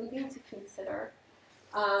something to consider.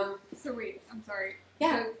 So wait, I'm sorry.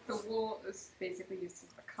 Yeah. The wool is basically used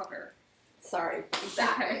as the cover. Sorry,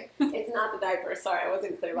 exactly. Okay. It's not the diaper. Sorry, I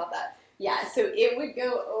wasn't clear about that. Yeah, so it would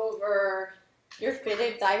go over your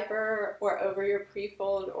fitted diaper or over your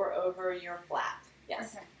pre-fold or over your flat.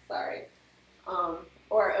 Yes, Okay. sorry.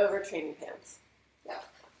 Or over training pants. Yeah.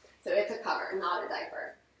 So it's a cover, not a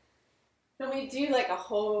diaper. And we do like a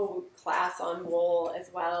whole class on wool as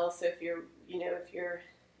well. So if you're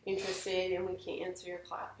interested and we can't answer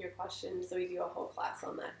your questions, so we do a whole class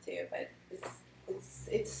on that too. But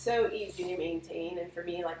it's so easy to maintain, and for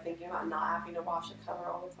me, like thinking about not having to wash a cover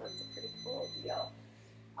all the time is a pretty cool deal.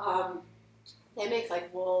 It makes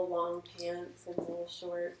like wool long pants and wool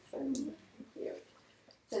shorts and cute.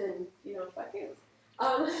 So then you don't have pants.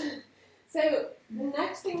 So the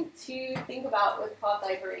next thing to think about with cloth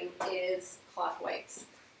diapering is cloth wipes.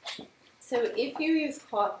 So if you use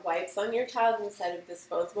cloth wipes on your child instead of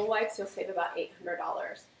disposable wipes, you'll save about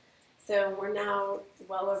 $800. So we're now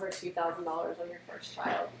well over $2,000 on your first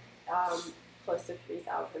child, close to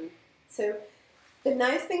 $3,000. So the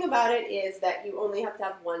nice thing about it is that you only have to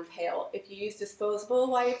have one pail. If you use disposable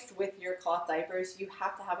wipes with your cloth diapers, you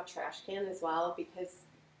have to have a trash can as well, because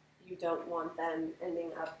you don't want them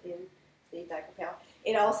ending up in the diaper pail.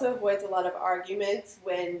 It also avoids a lot of arguments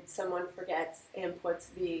when someone forgets and puts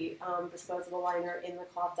the disposable liner in the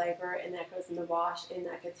cloth diaper, and that goes in the wash, and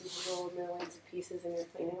that gets into little millions of pieces, and you're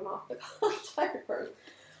cleaning them off the cloth diaper.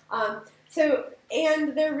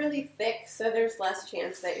 And they're really thick, so there's less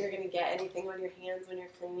chance that you're going to get anything on your hands when you're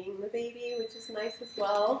cleaning the baby, which is nice as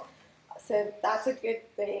well. So that's a good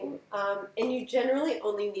thing. And you generally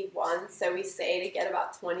only need one. So we say to get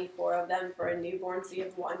about 24 of them for a newborn. So you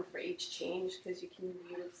have one for each change because you can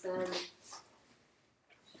use them.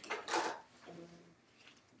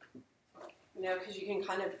 You know, because you can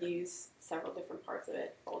kind of use several different parts of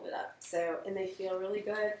it, fold it up. So, and they feel really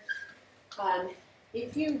good.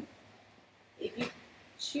 If you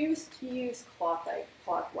choose to use cloth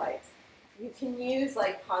wipes, you can use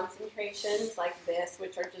like concentrations like this,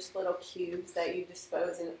 which are just little cubes that you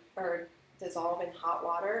dispose in or dissolve in hot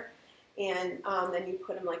water, and then you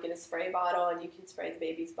put them like in a spray bottle, and you can spray the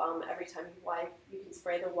baby's bum every time you wipe. You can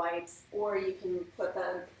spray the wipes, or you can put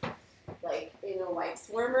them like in a wipes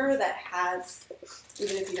warmer that has,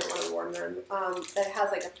 even if you don't want to warm them, that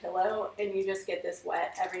has like a pillow, and you just get this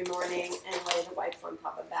wet every morning and lay the wipes on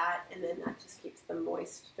top of that, and then that just keeps them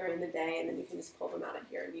moist during the day, and then you can just pull them out of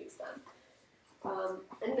here and use them.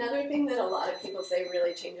 Another thing that a lot of people say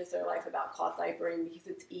really changes their life about cloth diapering, because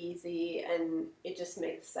it's easy and it just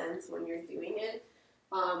makes sense when you're doing it.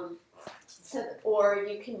 Or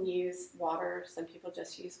you can use water. Some people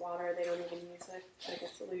just use water. They don't even use like a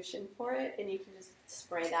solution for it, and you can just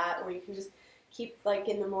spray that, or you can just keep, like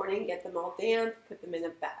in the morning, get them all damp, put them in a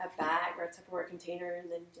bag or a Tupperware container,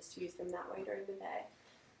 and then just use them that way during the day.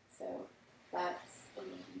 So that's an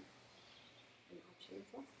option as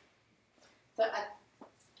well. So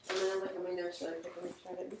I'm going to look at my notes really quick and make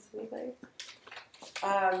sure I didn't miss anything.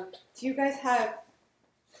 Do you guys have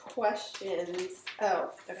questions?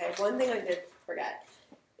 Oh, okay. One thing I did forget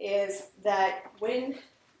is that when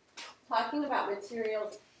talking about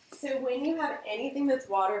materials, so when you have anything that's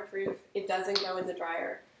waterproof, it doesn't go in the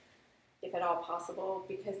dryer, if at all possible,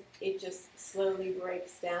 because it just slowly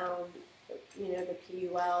breaks down, you know, the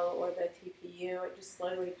PUL or the TPU. It just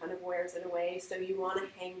slowly kind of wears it away. So you want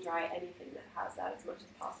to hang dry anything that has that as much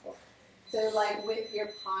as possible. So like with your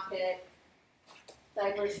pocket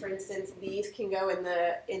diapers, for instance, these can go in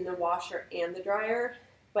the washer and the dryer,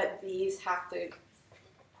 but these have to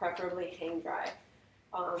preferably hang dry.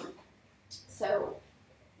 So,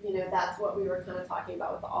 you know, that's what we were kind of talking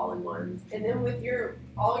about with the all-in-ones. And then with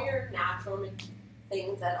all your natural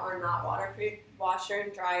things that are not waterproof, washer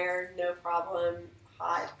and dryer, no problem,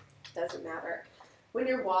 hot, doesn't matter. When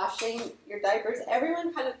you're washing your diapers,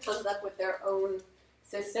 everyone kind of comes up with their own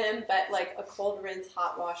system, but like a cold rinse,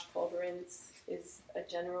 hot wash, cold rinse is a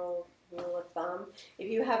general rule of thumb. If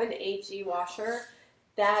you have an HE washer,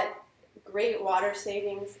 that great water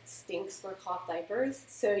savings stinks for cloth diapers,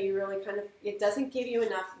 so you really kind of, it doesn't give you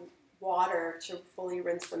enough water to fully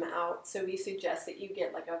rinse them out. So we suggest that you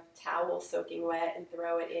get like a towel soaking wet and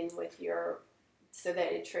throw it in with so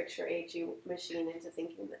that it tricks your HE machine into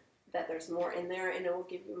thinking that there's more in there, and it will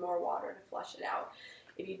give you more water to flush it out.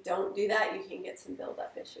 If you don't do that, you can get some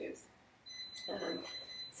buildup issues.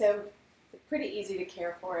 So pretty easy to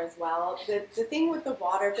care for as well. The thing with the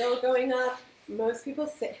water bill going up, most people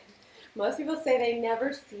say they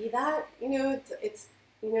never see that. You know, it's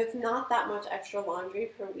not that much extra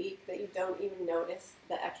laundry per week that you don't even notice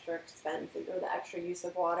the extra expense or the extra use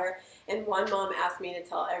of water. And one mom asked me to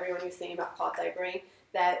tell everyone who's thinking about cloth diapering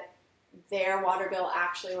that their water bill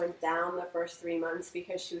actually went down the first 3 months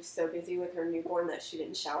because she was so busy with her newborn that she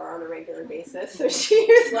didn't shower on a regular basis. So she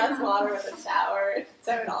used less water with a shower,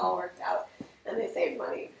 so it all worked out, and they saved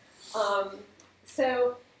money.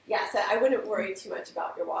 So I wouldn't worry too much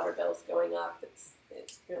about your water bills going up.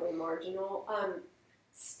 It's really marginal.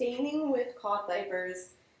 Staining with cloth diapers,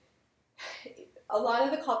 a lot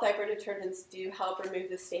of the cloth diaper detergents do help remove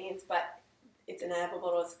the stains, but it's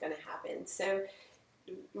inevitable it's going to happen. So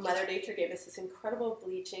Mother Nature gave us this incredible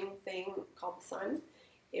bleaching thing called the sun.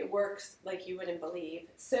 It works like you wouldn't believe.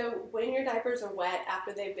 So when your diapers are wet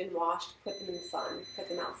after they've been washed, put them in the sun. Put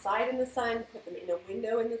them outside in the sun, put them in a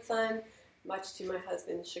window in the sun. Much to my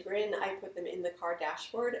husband's chagrin, I put them in the car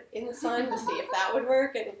dashboard in the sun to see if that would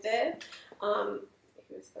work, and it did.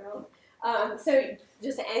 He was thrilled. So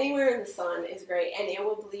just anywhere in the sun is great, and it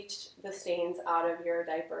will bleach the stains out of your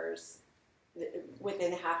diapers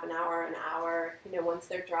within half an hour. You know, once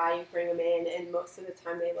they're dry, you bring them in, and most of the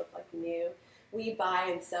time they look like new. We buy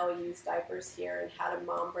and sell used diapers here, and had a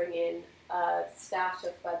mom bring in a stash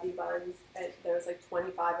of fuzzy buns. There was like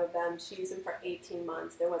 25 of them. She used them for 18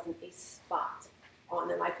 months. There wasn't a spot on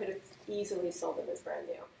them. I could have easily sold them as brand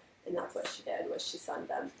new, and that's what she did, was she sunned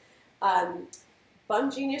them. Bum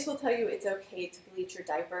Genius will tell you it's okay to bleach your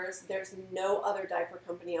diapers. There's no other diaper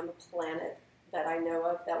company on the planet that I know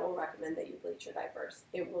of that will recommend that you bleach your diapers.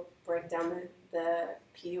 It will break down the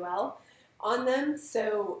PUL on them,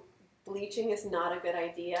 so bleaching is not a good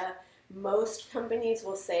idea. Most companies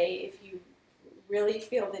will say if you really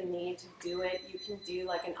feel the need to do it, you can do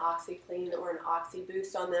like an OxyClean or an Oxy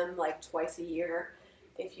Boost on them like twice a year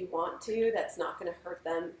if you want to. That's not going to hurt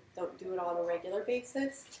them. Don't do it on a regular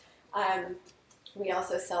basis. We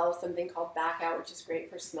also sell something called Back Out, which is great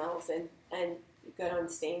for smells and good on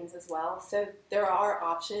stains as well. So there are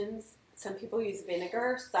options. Some people use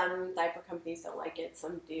vinegar. Some diaper companies don't like it.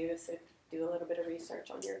 Some do. So do a little bit of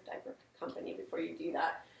research on your diaper company before you do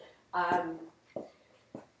that.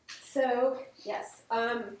 So yes,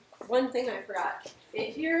 one thing I forgot.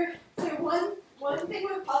 One thing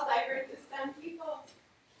with fall diapers is some people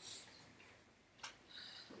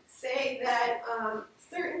say that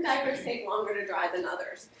certain diapers take longer to dry than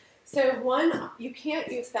others. So you can't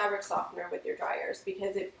use fabric softener with your dryers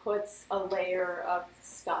because it puts a layer of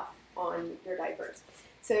stuff on your diapers.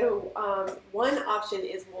 So one option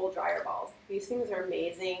is wool dryer balls. These things are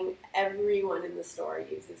amazing. Everyone in the store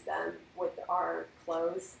uses them with our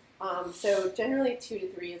clothes. So generally 2 to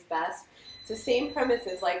 3 is best. It's the same premise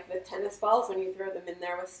as like the tennis balls when you throw them in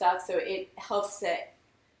there with stuff. So it helps to,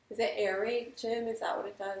 is it aerate, Jim? Is that what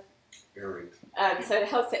it does? Aerate. So it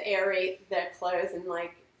helps to aerate the clothes and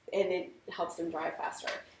it helps them dry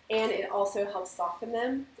faster. And it also helps soften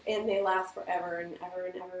them, and they last forever and ever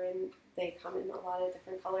and ever, and they come in a lot of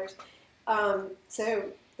different colors.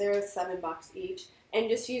 So they're $7 each, and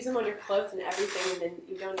just use them on your clothes and everything, and then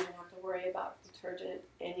you don't even have to worry about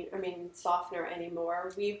softener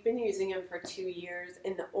anymore. We've been using them for 2 years,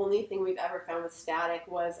 and the only thing we've ever found with static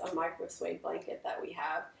was a micro suede blanket that we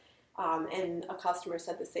have. And a customer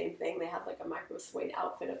said the same thing. They had like a micro suede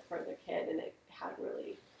outfit for their kid, and it had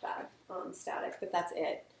really bad static, but that's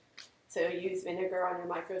it. So use vinegar on your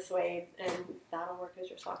micro suede, and that'll work as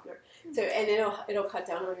your softener. So, and it'll cut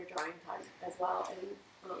down on your drying time as well,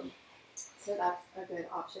 and so that's a good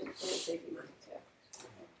option. It'll save you money too.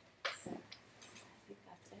 So I think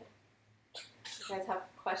that's it. You guys have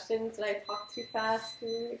questions? Did I talk too fast? Do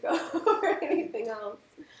you want me to go over anything else?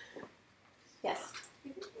 Yes.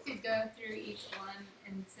 You think you could go through each one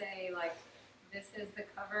and say, like, this is the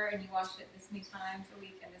cover, and you wash it this many times a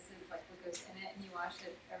week, and this is like what goes in it, and you wash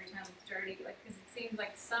it every time it's dirty? Like, because it seems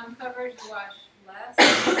like some covers you wash less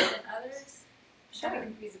than others. I'm kind of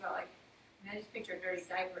confused about, like, I just picture a dirty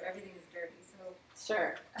diaper. Everything is dirty, so.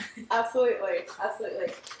 Sure. Absolutely.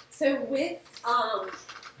 Absolutely. So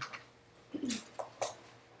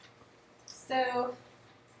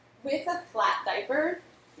with a flat diaper,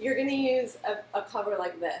 you're going to use a cover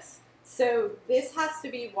like this. So this has to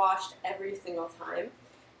be washed every single time.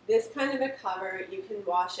 This kind of a cover, you can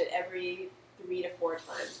wash it every 3 to 4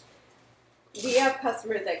 times. We have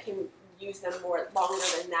customers that can use them longer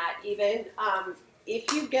than that even.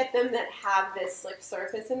 If you get them that have this slick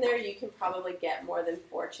surface in there, you can probably get more than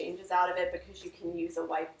 4 changes out of it because you can use a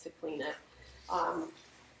wipe to clean it.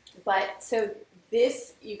 So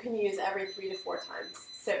this you can use every 3 to 4 times.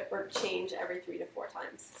 Or change every 3 to 4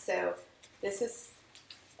 times. So this is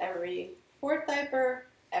every 4th diaper,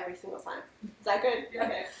 every single time. Is that good?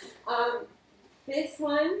 Okay. This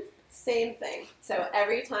one, same thing. So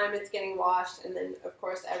every time it's getting washed, and then of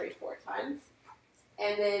course every 4 times.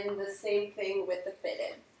 And then the same thing with the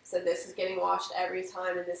fitted. So this is getting washed every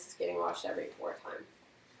time, and this is getting washed every 4 times.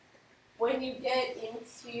 When you get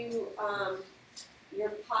into your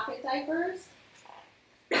pocket diapers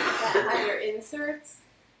that have your inserts,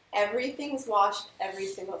 everything's washed every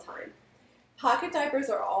single time. Pocket diapers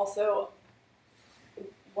are also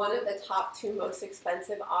one of the top 2 most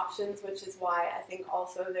expensive options, which is why I think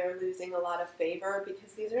also they're losing a lot of favor,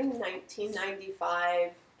 because these are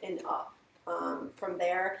 $19.95 and up. From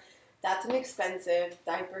there, that's an expensive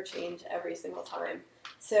diaper change every single time.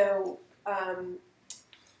 So,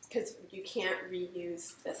 because you can't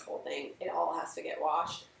reuse this whole thing, it all has to get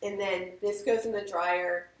washed. And then this goes in the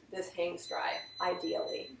dryer. This hangs dry,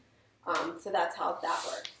 ideally. So that's how that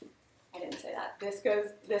works. I didn't say that.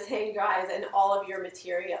 This hang dries, and all of your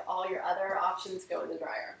material, all your other options go in the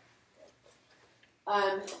dryer.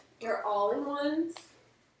 Your all-in-ones,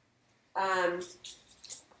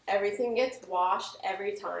 everything gets washed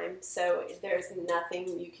every time, so there's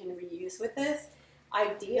nothing you can reuse with this.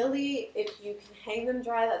 Ideally, if you can hang them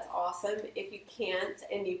dry, that's awesome. If you can't,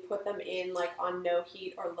 and you put them in like on no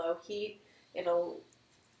heat or low heat, it'll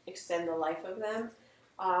extend the life of them.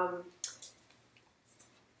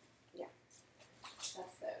 Yeah,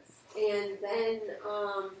 that's those. And then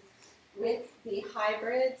with the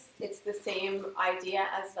hybrids, it's the same idea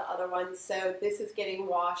as the other ones. So this is getting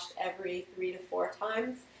washed every 3 to 4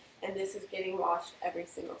 times, and this is getting washed every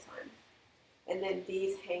single time. And then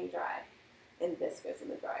these hang dry, and this goes in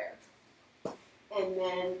the dryer. And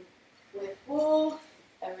then with wool,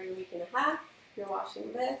 every week and a half, you're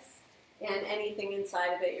washing this, And anything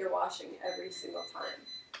inside of it, you're washing every single time.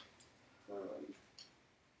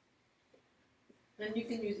 And you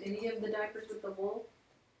can use any of the diapers with the wool?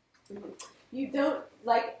 You don't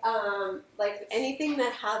like anything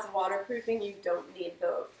that has waterproofing. You don't need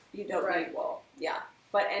need wool. Yeah,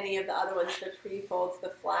 but any of the other ones, the pre-folds, the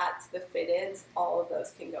flats, the fitteds, all of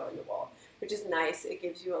those can go into wool, which is nice. It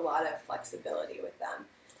gives you a lot of flexibility with them.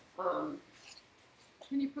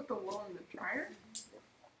 Can you put the wool in the dryer?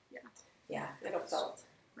 Yeah, it'll felt.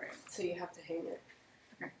 Right. So you have to hang it.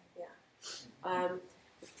 Okay. Yeah.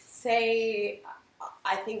 Say,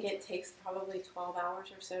 I think it takes probably 12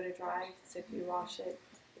 hours or so to dry. So if you wash it,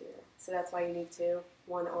 so that's why you need two,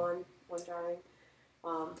 one on, one drying.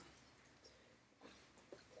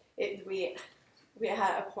 We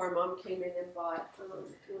had a poor mom came in and bought one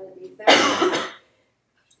of these.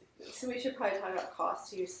 So we should probably talk about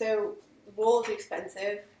cost too. So wool is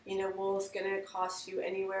expensive. Wool is going to cost you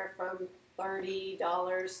anywhere from $30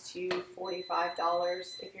 to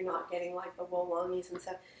 $45 if you're not getting like the wool longies and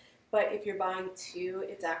stuff. But if you're buying two,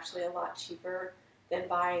 it's actually a lot cheaper than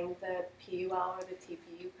buying the PUL or the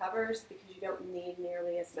TPU covers because you don't need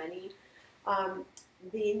nearly as many.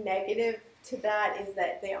 The negative to that is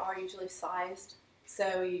that they are usually sized,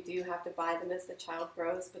 so you do have to buy them as the child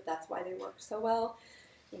grows, but that's why they work so well.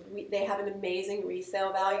 They have an amazing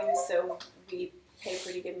resale value, so we pay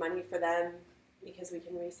pretty good money for them because we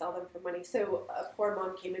can resell them for money. So a poor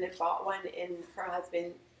mom came in and bought one, and her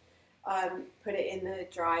husband put it in the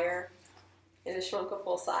dryer, and it shrunk a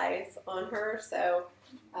full size on her. So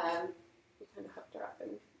we kind of hooked her up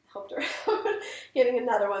and helped her out getting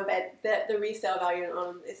another one. But the resale value on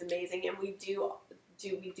them is amazing, and we do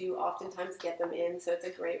oftentimes get them in. So it's a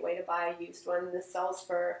great way to buy a used one. This sells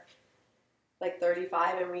for like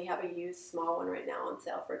 $35, and we have a used small one right now on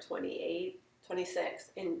sale for $28,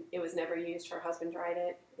 $26, and it was never used. Her husband dried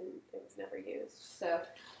it, and it was never used. So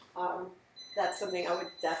that's something I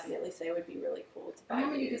would definitely say would be really cool to buy. How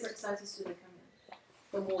many different sizes do they come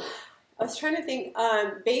in? The wool. I was trying to think.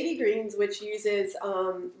 Baby Greens, which uses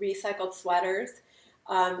recycled sweaters,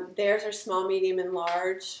 theirs are small, medium, and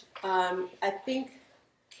large. I think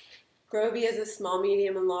Grovey is a small,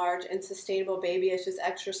 medium, and large, and Sustainable Baby is just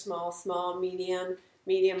extra small, small, medium,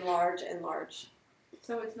 medium, large, and large.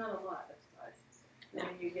 So it's not a lot of sizes. No. I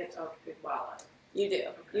mean, you get a good while out of it. You do,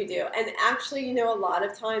 Okay. you do. And actually, a lot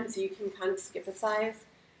of times you can kind of skip a size,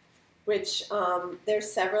 which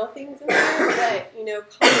there's several things in there,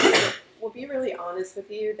 but, we'll be really honest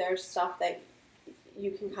with you. There's stuff that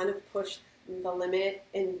you can kind of push the limit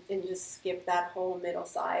and just skip that whole middle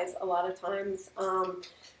size a lot of times.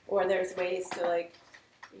 Or there's ways to,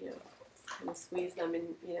 kind of squeeze them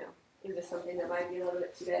into something that might be a little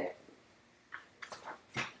bit too big.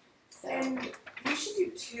 So. And you should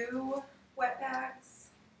do 2 wet bags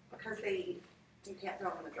because you can't throw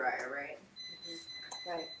them in the dryer, right?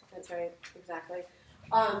 Mm-hmm. Right, that's right, exactly.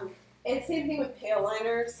 And same thing with pail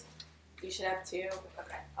liners. You should have 2.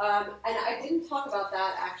 Okay. And I didn't talk about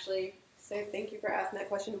that actually, so thank you for asking that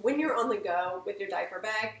question. When you're on the go with your diaper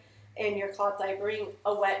bag and you're cloth diapering,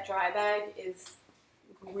 a wet dry bag is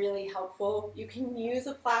really helpful. You can use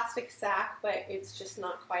a plastic sack, but it's just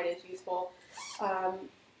not quite as useful.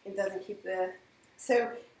 It doesn't keep so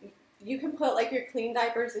you can put like your clean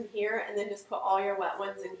diapers in here and then just put all your wet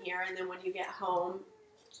ones in here, and then when you get home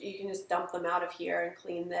you can just dump them out of here and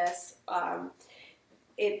clean this.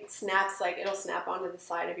 It snaps, it'll snap onto the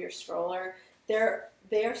side of your stroller. They're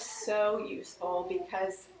so useful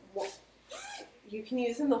because you can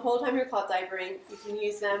use them the whole time you're cloth diapering. You can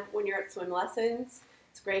use them when you're at swim lessons.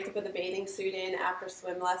 It's great to put the bathing suit in after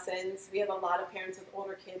swim lessons. We have a lot of parents with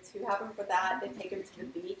older kids who have them for that. They take them to the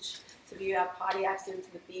beach. So if you have potty accidents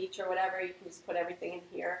to the beach or whatever, you can just put everything in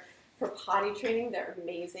here. For potty training, they're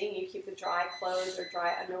amazing. You keep the dry clothes or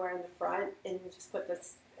dry underwear in the front, and you just put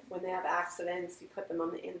this, when they have accidents, you put them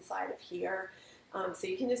on the inside of here. So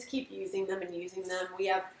you can just keep using them and using them. We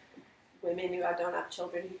have women who don't have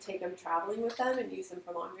children who take them traveling with them and use them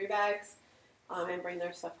for laundry bags. And bring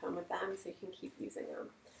their stuff home with them, so you can keep using them.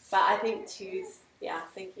 But I think 2's,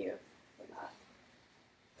 thank you for that.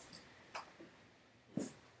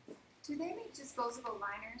 Do they make disposable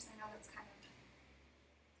liners? I know that's kind of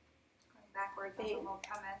going backwards as a little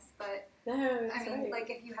premise, but No, I mean, right.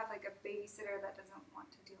 if you have a babysitter that doesn't want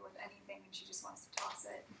to deal with anything and she just wants to toss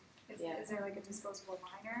it, is there a disposable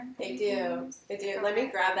liner? They do. They do. Let me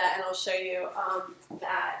grab that and I'll show you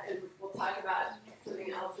that, and we'll talk about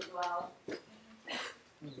something else as well.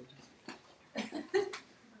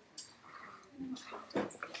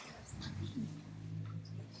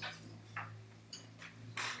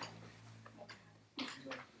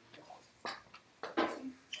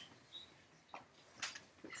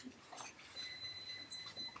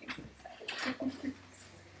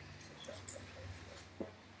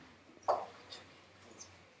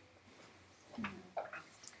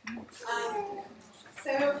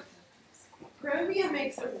 So Grovia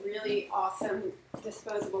makes a really awesome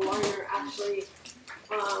disposable liner. Actually,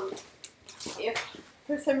 if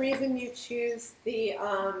for some reason you choose the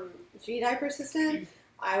Diaper system,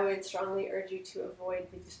 I would strongly urge you to avoid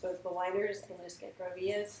the disposable liners and just get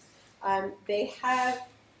Grovias. They have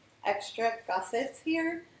extra gussets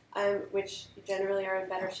here, which generally are in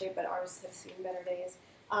better shape, but ours have seen better days.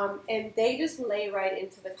 And they just lay right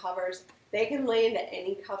into the covers. They can lay into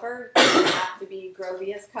any cover. It doesn't have to be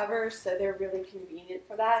Grovia's covers, so they're really convenient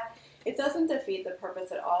for that. It doesn't defeat the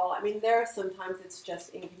purpose at all. I mean, there are sometimes it's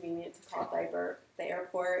just inconvenient to call diaper, the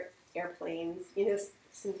airport, airplanes.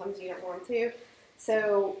 Sometimes you don't want to.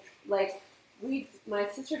 So, like, my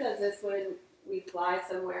sister does this when we fly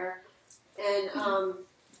somewhere, and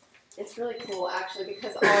it's really cool, actually,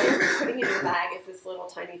 because all you're putting in your bag is this little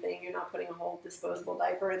tiny thing. You're not putting a whole disposable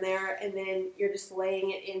diaper in there, and then you're just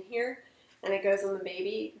laying it in here, and it goes on the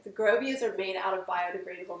baby. The Grovias are made out of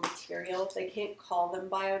biodegradable material. They can't call them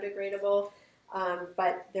biodegradable,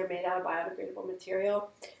 but they're made out of biodegradable material.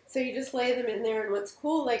 So you just lay them in there, and what's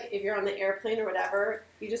cool, like, if you're on the airplane or whatever,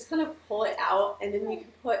 you just kind of pull it out, and then you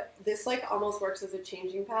can put, this, like, almost works as a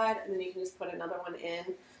changing pad, and then you can just put another one in.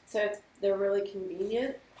 So they're really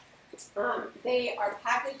convenient. They are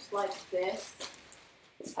packaged like this.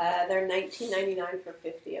 They're $19.99 for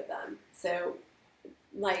 50 of them. So,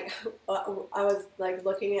 like, I was like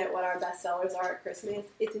looking at what our best sellers are at Christmas.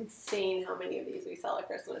 It's insane how many of these we sell at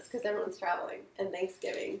Christmas because everyone's traveling and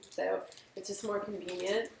Thanksgiving. So it's just more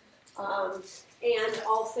convenient. And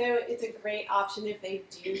also, it's a great option if they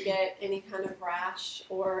do get any kind of rash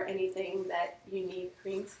or anything that you need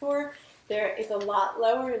creams for. There is a lot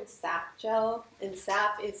lower in sap gel, and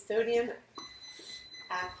sap is sodium.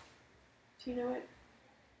 Do you know it?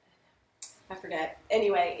 I forget.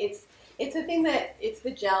 Anyway, it's a thing that it's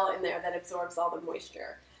the gel in there that absorbs all the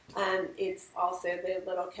moisture, and it's also the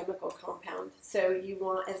little chemical compound. So you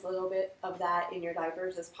want as little bit of that in your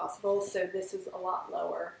diapers as possible. So this is a lot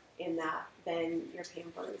lower in that than your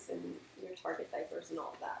Pampers and your Target diapers and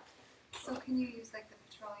all of that. So can you use like the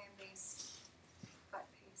petroleum-based butt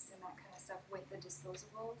paste and that kind of stuff with the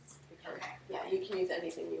disposables? Okay. Yeah, you can use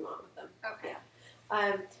anything you want with them. Okay.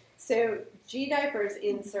 Yeah. So Diapers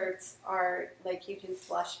inserts are like you can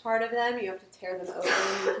flush part of them. You have to tear them open.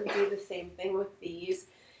 You can do the same thing with these.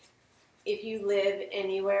 If you live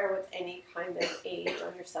anywhere with any kind of age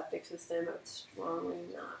on your septic system, I would strongly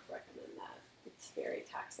not recommend that. It's very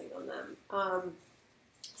taxing on them.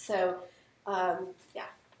 Yeah,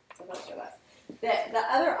 so that's your best. The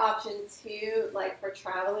other option too, like for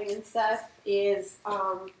traveling and stuff, is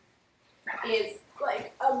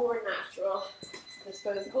like a more natural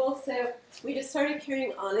disposable. So we just started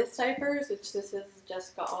carrying Honest diapers, which this is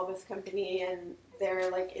Jessica Alba's company, and they're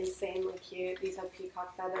like insanely cute. These have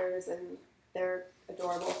peacock feathers and they're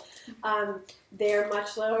adorable. They're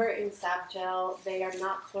much lower in sap gel. They are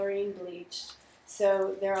not chlorine bleached,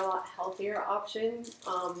 so they're a lot healthier option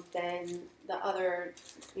than the other,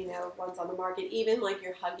 ones on the market. Even like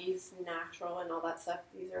your Huggies Natural and all that stuff,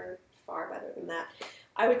 these are far better than that.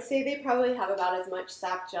 I would say they probably have about as much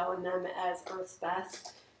sap gel in them as Earth's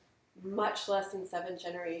Best, much less than 7th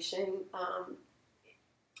generation.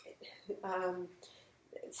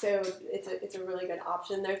 So it's a really good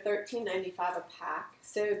option. They're $13.95 a pack,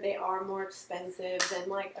 so they are more expensive than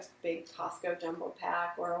like a big Costco jumbo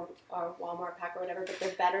pack or a Walmart pack or whatever, but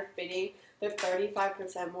they're better fitting. They're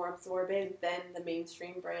 35% more absorbent than the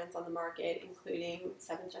mainstream brands on the market, including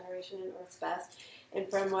 7th generation and Earth's Best. And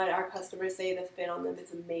from what our customers say, the fit on them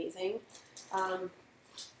is amazing.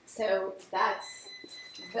 So that's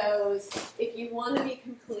those. If you want to be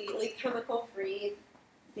completely chemical free,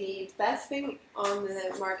 the best thing on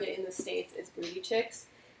the market in the States is Booty Chicks.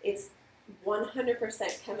 It's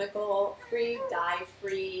 100% chemical free, dye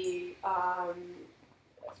free.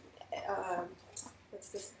 What's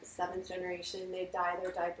this? 7th generation. They dye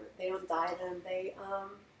their diaper. They don't dye them. They I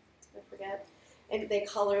forget. And they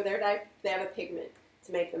color their diaper. They have a pigment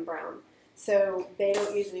to make them brown. So they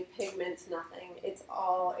don't use any pigments, nothing. It's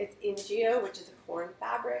Ingeo, which is a corn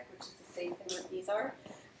fabric, which is the same thing that these are.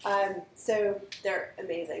 So they're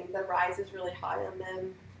amazing. The rise is really high on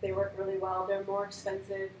them. They work really well. They're more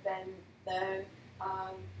expensive than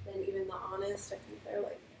even the Honest. I think they're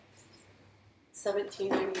like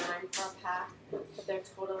 $17.99 for a pack, but they're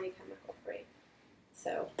totally chemical free.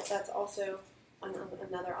 So that's also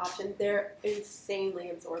another option. They're insanely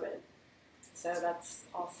absorbent. So that's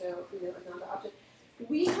also another option.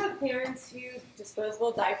 We have parents who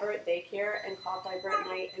disposable diaper at daycare and cloth diaper at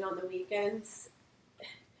night and on the weekends.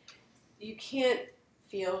 You can't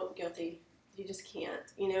feel guilty you just can't.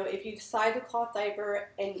 You know, if you decide to cloth diaper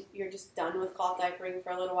and you're just done with cloth diapering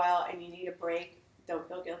for a little while and you need a break, don't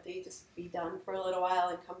feel guilty. Just be done for a little while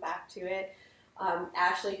and come back to it.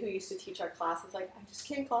 Ashley, who used to teach our class, is like, I just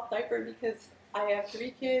can't cloth diaper because I have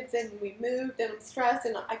 3 kids and we moved and I'm stressed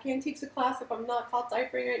and I can't teach the class if I'm not cloth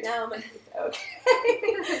diapering right now. I'm like, okay.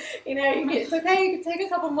 You know, it's okay. You can take a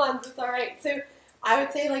couple months. It's all right. So I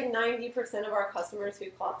would say like 90% of our customers who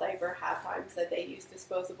cloth diaper have times that they use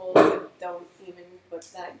disposables, so don't even put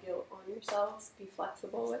that guilt on yourselves. Be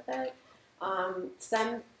flexible with it.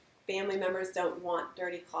 Some family members don't want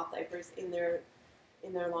dirty cloth diapers in their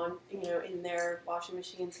lawn, you know, in their washing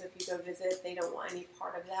machine. So if you go visit, they don't want any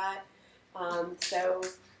part of that. So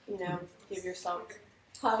you know, give yourself.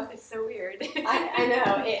 It's so weird. I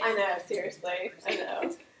know. I know. Seriously, I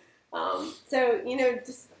know. So you know,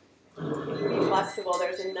 just be flexible.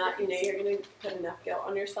 There's enough. You know, you're going to put enough guilt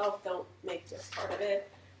on yourself. Don't make this part of it.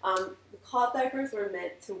 The cloth diapers were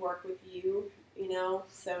meant to work with you. You know,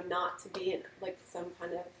 so not to be in, like some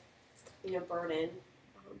kind of, you know, burden.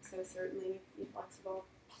 So certainly be flexible.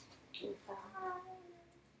 I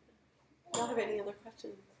don't have any other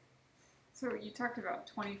questions. So you talked about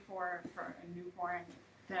 24 for a newborn.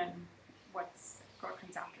 Then what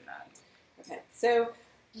comes after that? Okay, so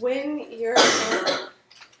when you're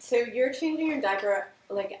you're changing your diaper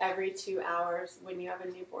like every 2 hours when you have a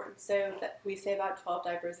newborn. So that we say about 12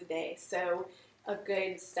 diapers a day. So a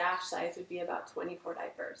good stash size would be about 24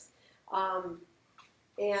 diapers.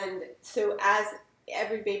 And so as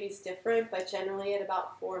every baby's different, but generally at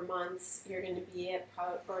about 4 months, you're going to be at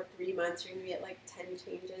or 3 months, you're going to be at like 10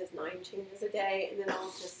 changes, 9 changes a day, and then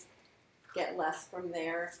it'll just get less from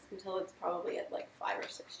there until it's probably at like 5 or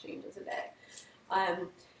 6 changes a day.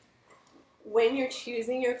 When you're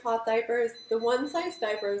choosing your cloth diapers, the one-size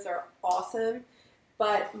diapers are awesome,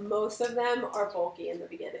 but most of them are bulky in the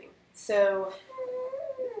beginning. So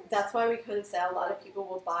that's why we kind of say a lot of people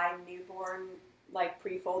will buy newborn, like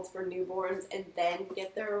pre-folds for newborns and then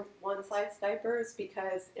get their one-size diapers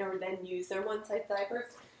or then use their one-size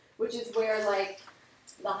diapers, which is where like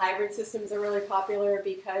the hybrid systems are really popular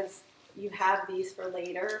because you have these for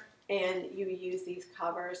later and you use these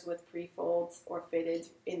covers with pre-folds or fitted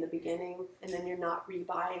in the beginning and then you're not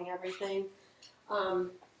rebuying everything.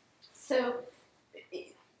 So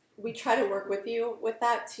we try to work with you with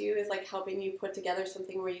that too, is like helping you put together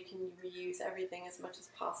something where you can reuse everything as much as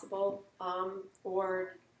possible.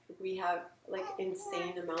 Or we have like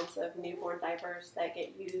insane amounts of newborn diapers that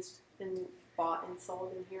get used and bought and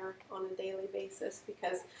sold in here on a daily basis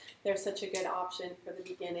because they're such a good option for the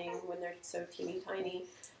beginning when they're so teeny tiny.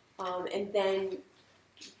 And then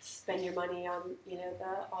spend your money on, you know,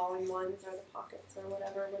 the all-in-ones or the pockets or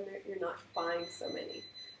whatever when you're not buying so many.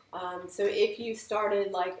 So if you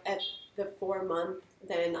started like at the 4 month,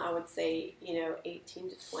 then I would say, you know,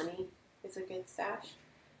 18 to 20 is a good stash.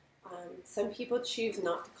 Some people choose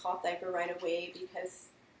not to cloth diaper right away because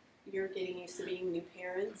you're getting used to being new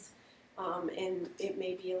parents, and it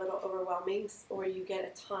may be a little overwhelming, or you get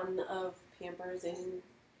a ton of Pampers and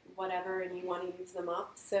whatever, and you want to use them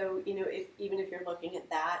up. So, you know, even if you're looking at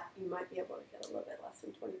that, you might be able to get a little bit less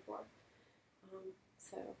than 24.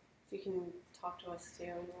 So you can talk to us too,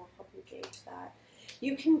 and we'll help you gauge that.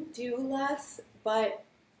 You can do less,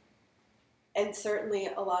 and certainly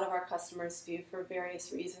a lot of our customers do for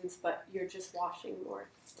various reasons, but you're just washing more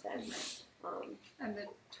then. And the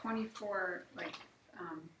 24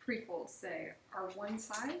 pre-folds say are one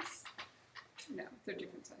size? No, they're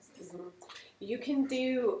different sizes. Mm-hmm. You can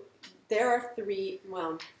do, there are 3,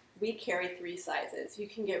 well, we carry 3 sizes. You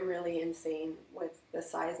can get really insane with the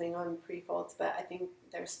sizing on pre-folds, but I think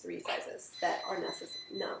there's 3 sizes that are necessary.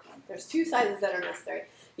 No, there's 2 sizes that are necessary.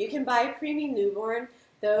 You can buy a preemie newborn.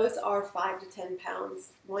 Those are 5 to 10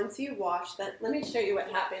 pounds. Once you wash that, let me show you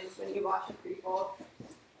what happens when you wash a pre-fold.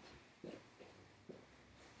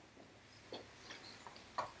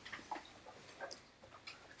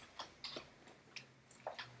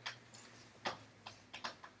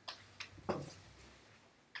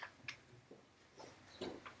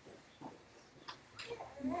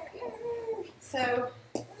 So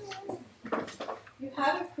you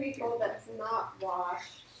have a pre-fold that's not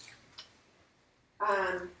washed.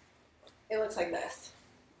 It looks like this,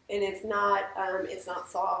 and it's not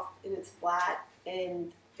soft, and it's flat,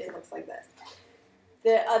 and it looks like this.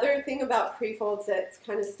 The other thing about pre-folds that's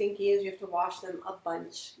kind of stinky is you have to wash them a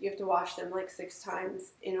bunch. You have to wash them like 6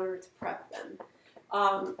 times in order to prep them.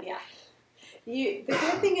 Yeah. The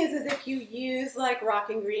good thing is if you use like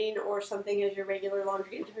Rock and Green or something as your regular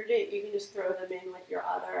laundry detergent, you can just throw them in with your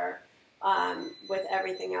other, with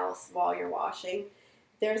everything else while you're washing.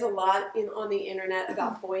 there's a lot on the internet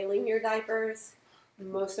about boiling your diapers.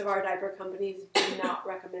 Most of our diaper companies do not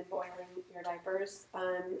recommend boiling your diapers,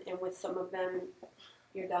 and with some of them,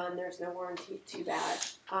 you're done. There's no warranty. Too bad.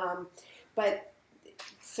 But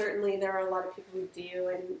certainly there are a lot of people who do,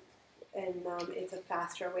 and it's a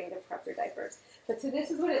faster way to prep your diapers. But so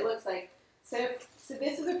this is what it looks like. So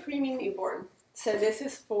this is a preemie newborn. So this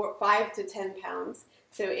is 5 to 10 pounds.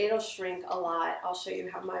 So it'll shrink a lot. I'll show you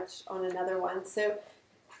how much on another one. So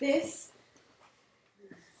this,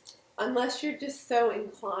 unless you're just so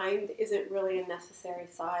inclined, isn't really a necessary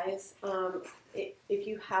size. If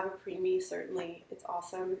you have a preemie, certainly it's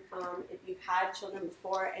awesome. If you've had children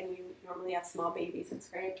before and you normally have small babies, it's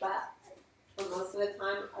great. But for most of the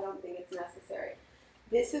time, I don't think it's necessary.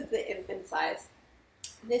 This is the infant size.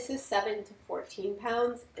 This is 7 to 14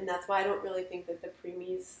 pounds, and that's why I don't really think that the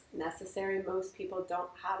preemie's necessary. Most people don't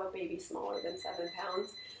have a baby smaller than 7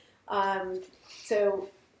 pounds.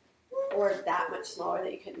 Or that much smaller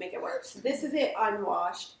that you couldn't make it work. So this is it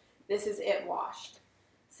unwashed. This is it washed.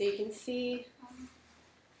 So you can see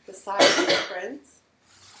the size difference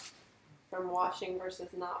from washing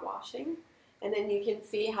versus not washing. And then you can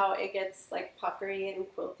see how it gets like puckery and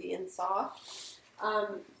quilty and soft.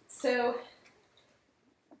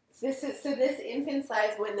 This infant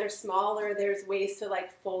size, when they're smaller, there's ways to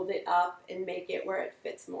like fold it up and make it where it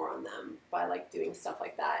fits more on them by like doing stuff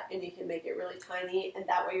like that. And you can make it really tiny, and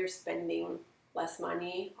that way you're spending less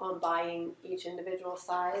money on buying each individual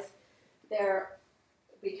size.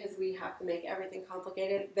 Because we have to make everything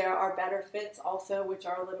complicated, there are better fits also, which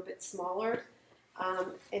are a little bit smaller.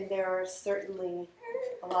 And there are certainly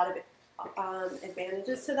a lot of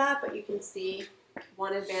advantages to that, but you can see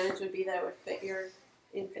one advantage would be that it would fit your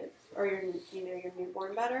infant or your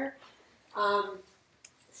newborn better.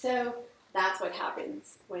 So that's what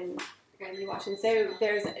happens when you wash them.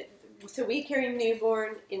 So we carry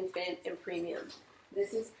newborn, infant, and premium.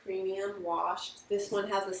 This is premium washed. This one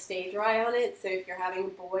has a stay dry on it. So if you're having a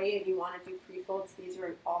boy and you want to do pre-folds, these are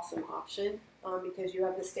an awesome option because you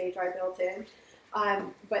have the stay dry built in.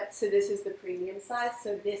 So this is the premium size.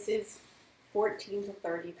 So this is 14 to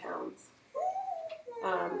 30 pounds.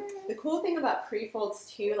 The cool thing about pre-folds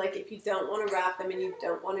too, like if you don't want to wrap them and you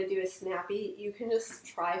don't want to do a snappy, you can just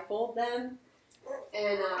tri-fold them.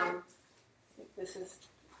 And this is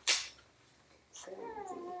so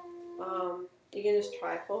easy. You can just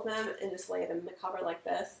tri-fold them and just lay them in the cover like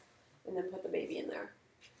this and then put the baby in there.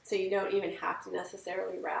 So you don't even have to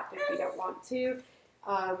necessarily wrap if you don't want to.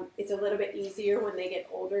 It's a little bit easier when they get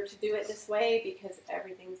older to do it this way because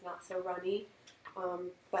everything's not so runny.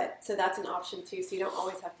 So that's an option too, so you don't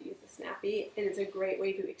always have to use the snappy, and it's a great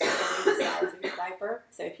way to extend the size of your diaper.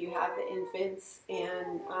 So if you have the infants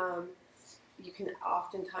and you can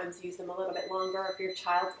oftentimes use them a little bit longer. If your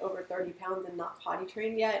child's over 30 pounds and not potty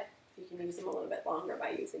trained yet, you can use them a little bit longer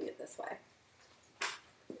by using it this way.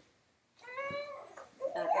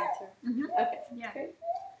 That answer? Mm-hmm. Okay. Yeah. Great.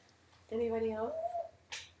 Anybody else?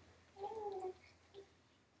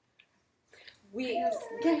 Yeah,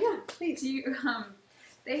 please. Do you,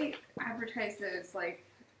 they advertise those like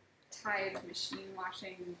Tide machine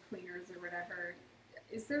washing cleaners or whatever.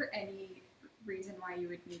 Is there any reason why you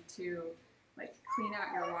would need to like clean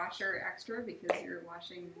out your washer extra because you're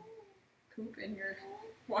washing poop in your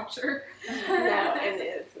washer?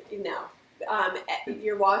 No.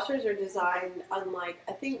 Your washers are designed unlike,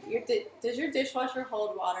 I think, does your dishwasher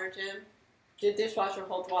hold water, Jim? The dishwasher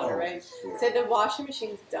holds water, right? So the washing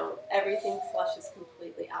machines don't. Everything flushes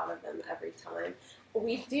completely out of them every time.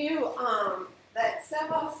 We do, that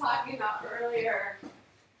stuff I was talking about earlier,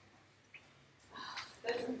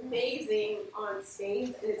 that's amazing on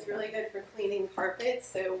stains, and it's really good for cleaning carpets.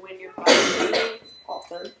 So when you're potty training,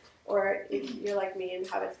 awesome. Or if you're like me and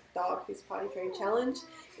have a dog who's potty trained challenge,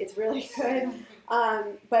 it's really good.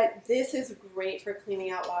 But this is great for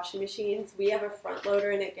cleaning out washing machines. We have a front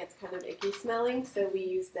loader and it gets kind of icky smelling, so we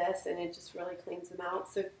use this and it just really cleans them out.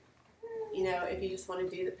 So, if you just want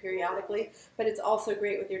to do it periodically. But it's also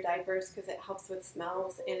great with your diapers because it helps with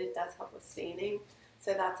smells and it does help with staining.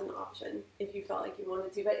 So that's an option if you felt like you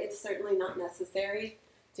wanted to, but it's certainly not necessary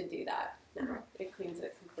to do that. No, it cleans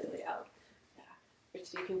it completely out.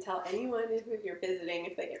 Which you can tell anyone who you're visiting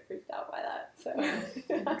if they get freaked out by that. So,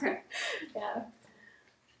 Okay. Yeah.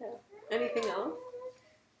 Anything else?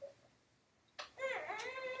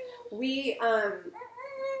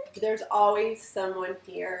 There's always someone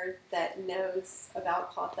here that knows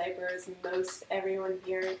about cloth diapers. Most everyone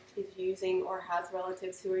here is using or has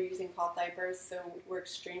relatives who are using cloth diapers, so we're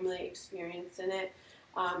extremely experienced in it.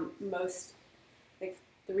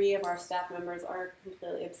 3 of our staff members are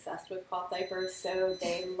completely obsessed with cloth diapers, so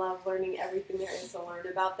they love learning everything there is to learn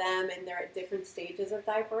about them, and they're at different stages of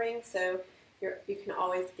diapering, so you can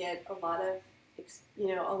always get a lot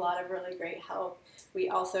of really great help. We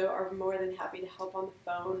also are more than happy to help on the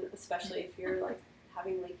phone, especially if you're like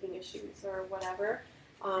having leaking issues or whatever.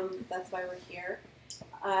 That's why we're here.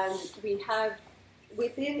 We have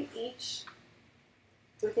within each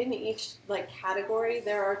like category,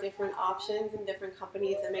 there are different options and different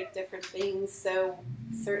companies that make different things. So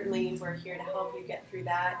certainly we're here to help you get through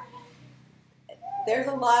that. There's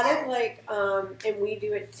a lot of like, and we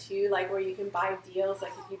do it too, like where you can buy deals.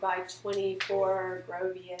 Like if you buy 24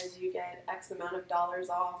 Grovias, you get X amount of dollars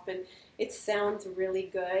off, and it sounds really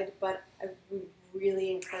good. But I would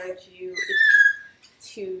really encourage you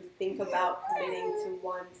to think about committing to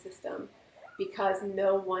one system, because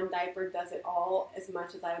no one diaper does it all. As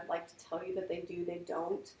much as I would like to tell you that they do, they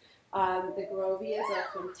don't. The Grovias are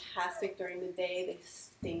fantastic during the day. They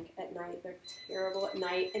stink at night. They're terrible at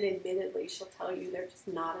night. And admittedly, she'll tell you they're just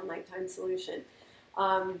not a nighttime solution.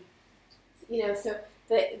 So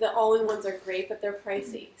the all-in-ones are great, but they're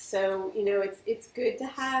pricey. So, it's good to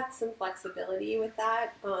have some flexibility with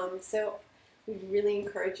that. So we really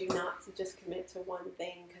encourage you not to just commit to one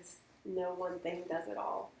thing, because no one thing does it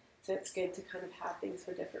all. So it's good to kind of have things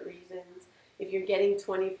for different reasons. If you're getting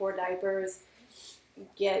 24 diapers,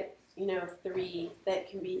 get 3 that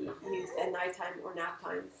can be used at nighttime or nap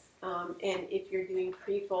times. And if you're doing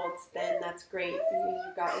pre-folds, then that's great.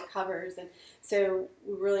 You've got your covers. And so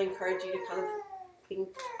we really encourage you to kind of think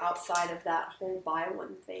outside of that whole buy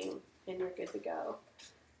one thing, and you're good to go.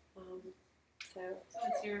 So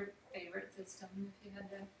what's your favorite system if you had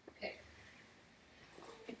to pick?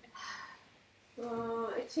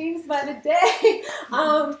 It changes by the day.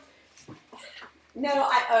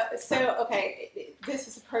 This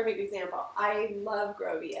is a perfect example. I love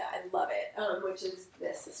Grovia. I love it, which is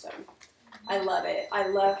this system. I love it. I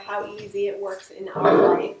love how easy it works in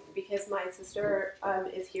our life, because my sister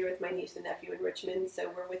is here with my niece and nephew in Richmond, so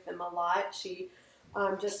we're with them a lot. She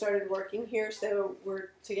just started working here, so we're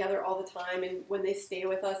together all the time, and when they stay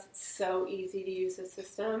with us, it's so easy to use the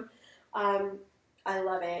system. I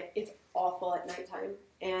love it. It's awful at nighttime,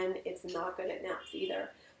 and it's not good at naps either.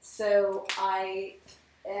 So I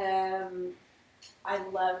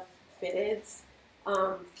love fitteds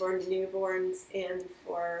for newborns and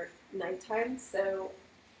for nighttime. So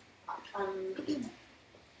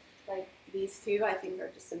like these two, I think are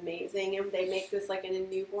just amazing, and they make this like in a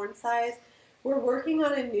newborn size. We're working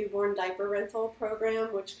on a newborn diaper rental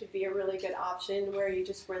program, which could be a really good option, where you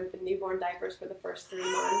just rent the newborn diapers for the first 3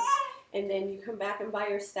 months, and then you come back and buy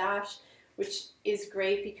your stash, which is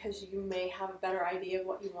great because you may have a better idea of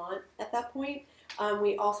what you want at that point.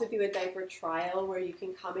 We also do a diaper trial where you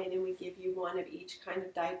can come in and we give you one of each kind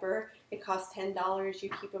of diaper. It costs $10. You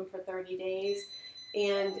keep them for 30 days,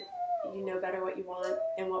 and you know better what you want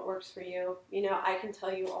and what works for you. I can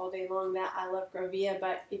tell you all day long that I love Grovia,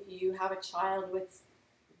 but if you have a child with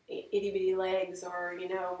itty-bitty legs or,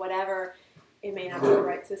 whatever, it may not be the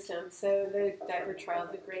right system. So the diaper trial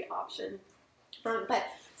is a great option.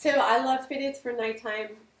 So I love fitteds for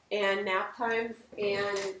nighttime and nap times,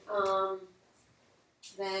 and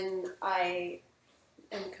then I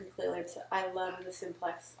am completely upset. I love the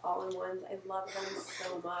Simplex all-in-ones. I love them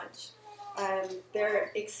so much.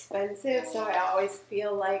 They're expensive, so I always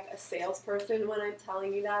feel like a salesperson when I'm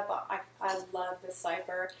telling you that, but I love this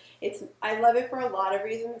diaper. I love it for a lot of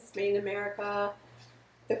reasons. It's made in America.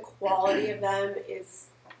 The quality of them is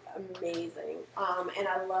amazing, and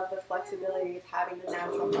I love the flexibility of having the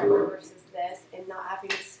natural fiber versus this and not having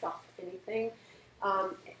to stuff anything.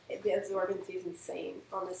 The absorbency is insane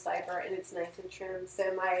on this diaper, and it's nice and trim.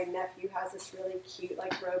 So my nephew has this really cute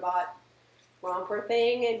like robot romper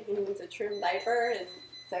thing, and he needs a trim diaper, and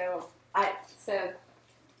so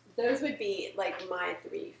those would be like my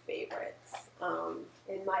 3 favorites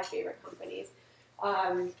in my favorite companies.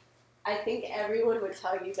 I think everyone would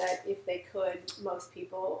tell you that if they could, most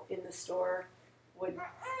people in the store would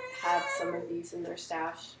have some of these in their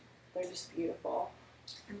stash. They're just beautiful.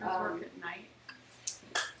 And those work at night?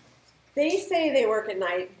 They say they work at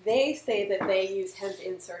night. They say that they use hemp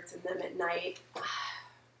inserts in them at night.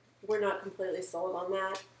 We're not completely sold on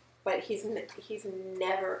that, but he's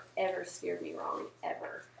never, ever steered me wrong,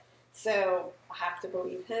 ever. So I have to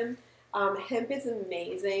believe him. Hemp is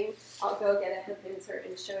amazing. I'll go get a hemp insert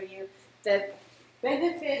and show you. The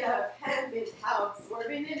benefit of hemp is how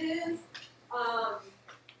absorbent it is,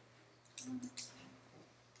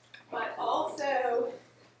 but also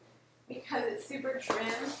because it's super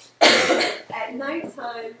trim. At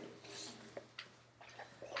nighttime,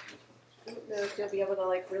 don't know if you'll be able to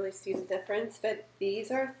like really see the difference, but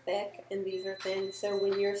these are thick and these are thin. So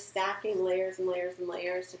when you're stacking layers and layers and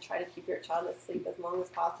layers to try to keep your child asleep as long as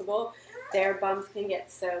possible, their bums can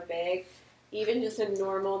get so big. Even just a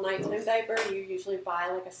normal nighttime diaper, you usually buy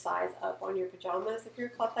like a size up on your pajamas if you're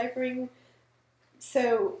cloth diapering.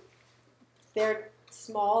 So they're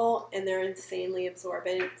small and they're insanely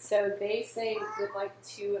absorbent. So they say with like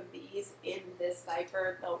 2 of these in this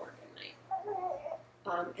diaper, they'll work at night.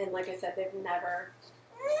 And like I said, they've never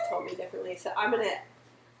told me differently. So I'm gonna,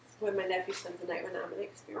 when my nephew spends the night with them, I'm gonna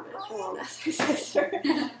experiment. I won't ask my sister,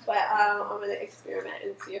 but I'm gonna experiment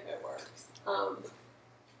and see if it works.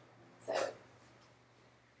 So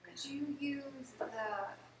Could you use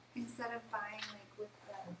instead of buying like with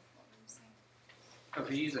what were you saying? Oh,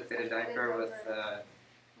 could you use a fitted diaper with I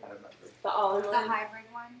don't know. the all-in-one, The hybrid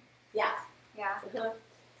one? yeah. Yeah. Uh-huh.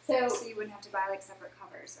 So you wouldn't have to buy like separate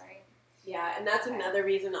covers, right? Yeah, and that's another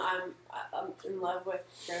reason I'm in love with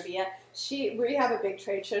Grovia. We have a big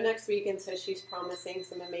trade show next week, and so she's promising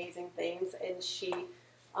some amazing things. And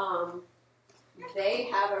they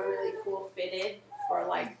have a really cool fitted for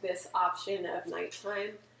like this option of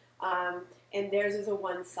nighttime. And theirs is a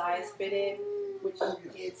one size fitted, which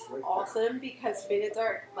is awesome because fitteds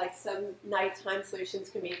are like some nighttime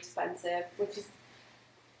solutions can be expensive, which is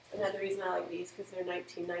another reason I like these because they're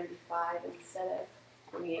 $19.95 instead of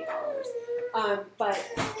 $28.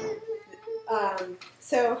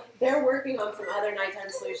 So they're working on some other nighttime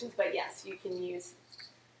solutions, but yes, you can use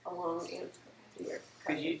a long and your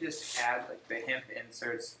Could you just add like the hemp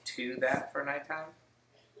inserts to that for nighttime?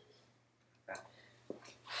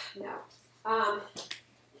 No.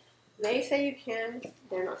 They say you can.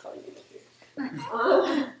 They're not telling you the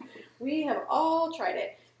truth. We have all tried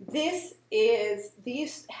it.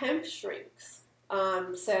 These hemp shrinks.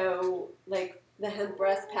 So like the hemp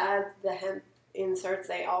breast pads, the hemp inserts,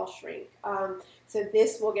 they all shrink. So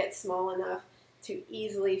this will get small enough to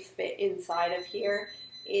easily fit inside of here.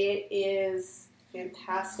 It is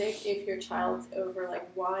fantastic if your child's over like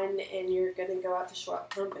 1 and you're going to go out to Schwab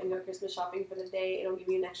Pump and go Christmas shopping for the day. It'll give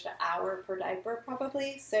you an extra hour per diaper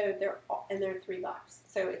probably. So they're $3.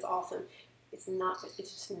 So it's awesome. It's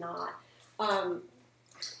just not.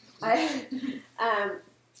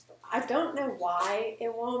 I don't know why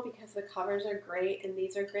it won't because the covers are great and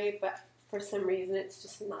these are great, but for some reason it's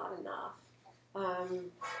just not enough.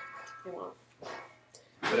 It won't.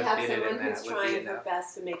 But We a have fitted someone in that who's would be trying her enough.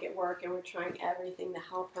 best to make it work, and we're trying everything to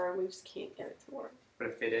help her, and we just can't get it to work. But a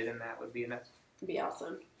fitted in that would be enough. It'd be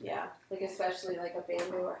awesome, yeah. Like especially like a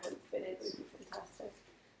bamboo or hemp fitted would be fantastic.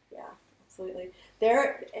 Yeah, absolutely.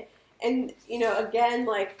 And you know, again,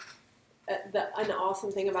 like an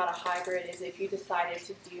awesome thing about a hybrid is if you decided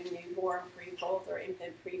to do newborn pre-folds or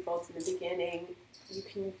infant pre-folds in the beginning, you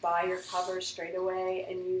can buy your covers straight away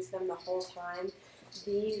and use them the whole time.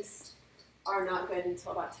 These are not good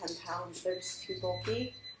until about 10 pounds. They're just too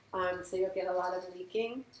bulky, so you'll get a lot of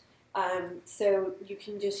leaking. So you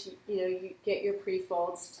can just, you get your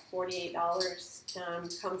pre-folds,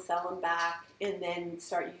 $48, come sell them back, and then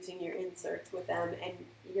start using your inserts with them, and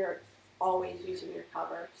you're always using your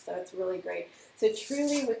cover. So it's really great. So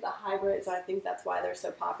truly with the hybrids, I think that's why they're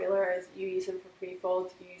so popular, is you use them for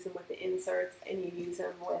pre-folds, you use them with the inserts, and you use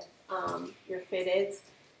them with your fitteds.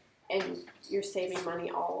 And you're saving money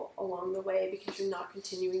all along the way because you're not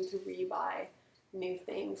continuing to rebuy new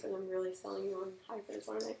things. And I'm really selling you on hybrids,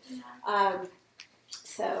 aren't I? Yeah.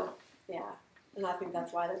 So, yeah. And I think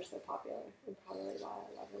that's why they're so popular and probably why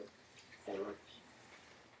I love them so much.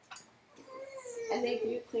 And they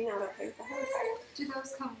do clean out okay with the house. Do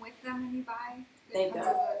those come with them when you buy? They It comes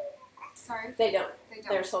don't. with They don't. They don't.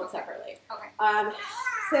 They're sold Okay. separately. Okay.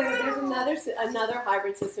 So there's another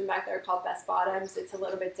hybrid system back there called Best Bottoms. It's a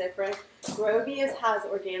little bit different. Grovia's has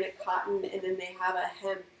organic cotton, and then they have a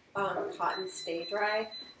hemp cotton stay dry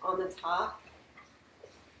on the top.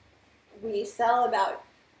 We sell about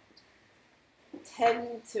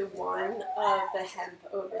 10 to 1 of the hemp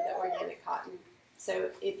over the organic cotton.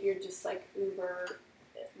 So if you're just like uber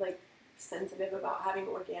sensitive about having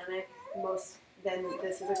organic, then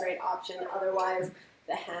this is a great option. Otherwise,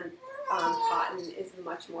 the hemp cotton is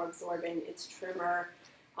much more absorbent. It's trimmer.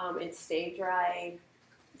 It's stay dry.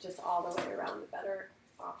 Just all the way around a better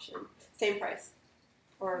option. Same price.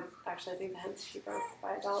 Or actually, I think the hemp's cheaper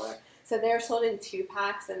by $1. So they're sold in 2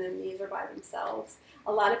 packs, and then these are by themselves.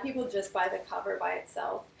 A lot of people just buy the cover by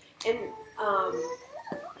itself, and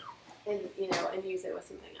use it with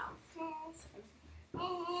something else.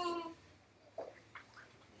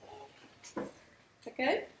 Is that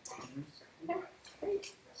good? Okay,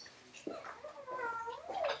 great.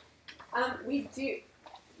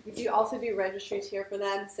 We do also do registries here for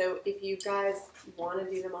them, so if you guys want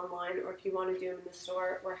to do them online or if you want to do them in the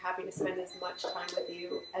store, we're happy to spend as much time with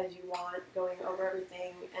you as you want, going over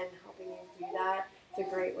everything and helping you do that. It's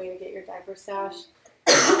a great way to get your diaper stash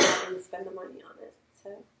and spend the money on it. So,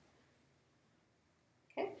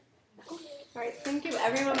 okay. All right, thank you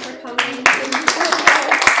everyone for coming.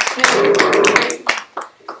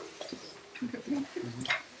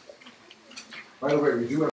 By the way, we do have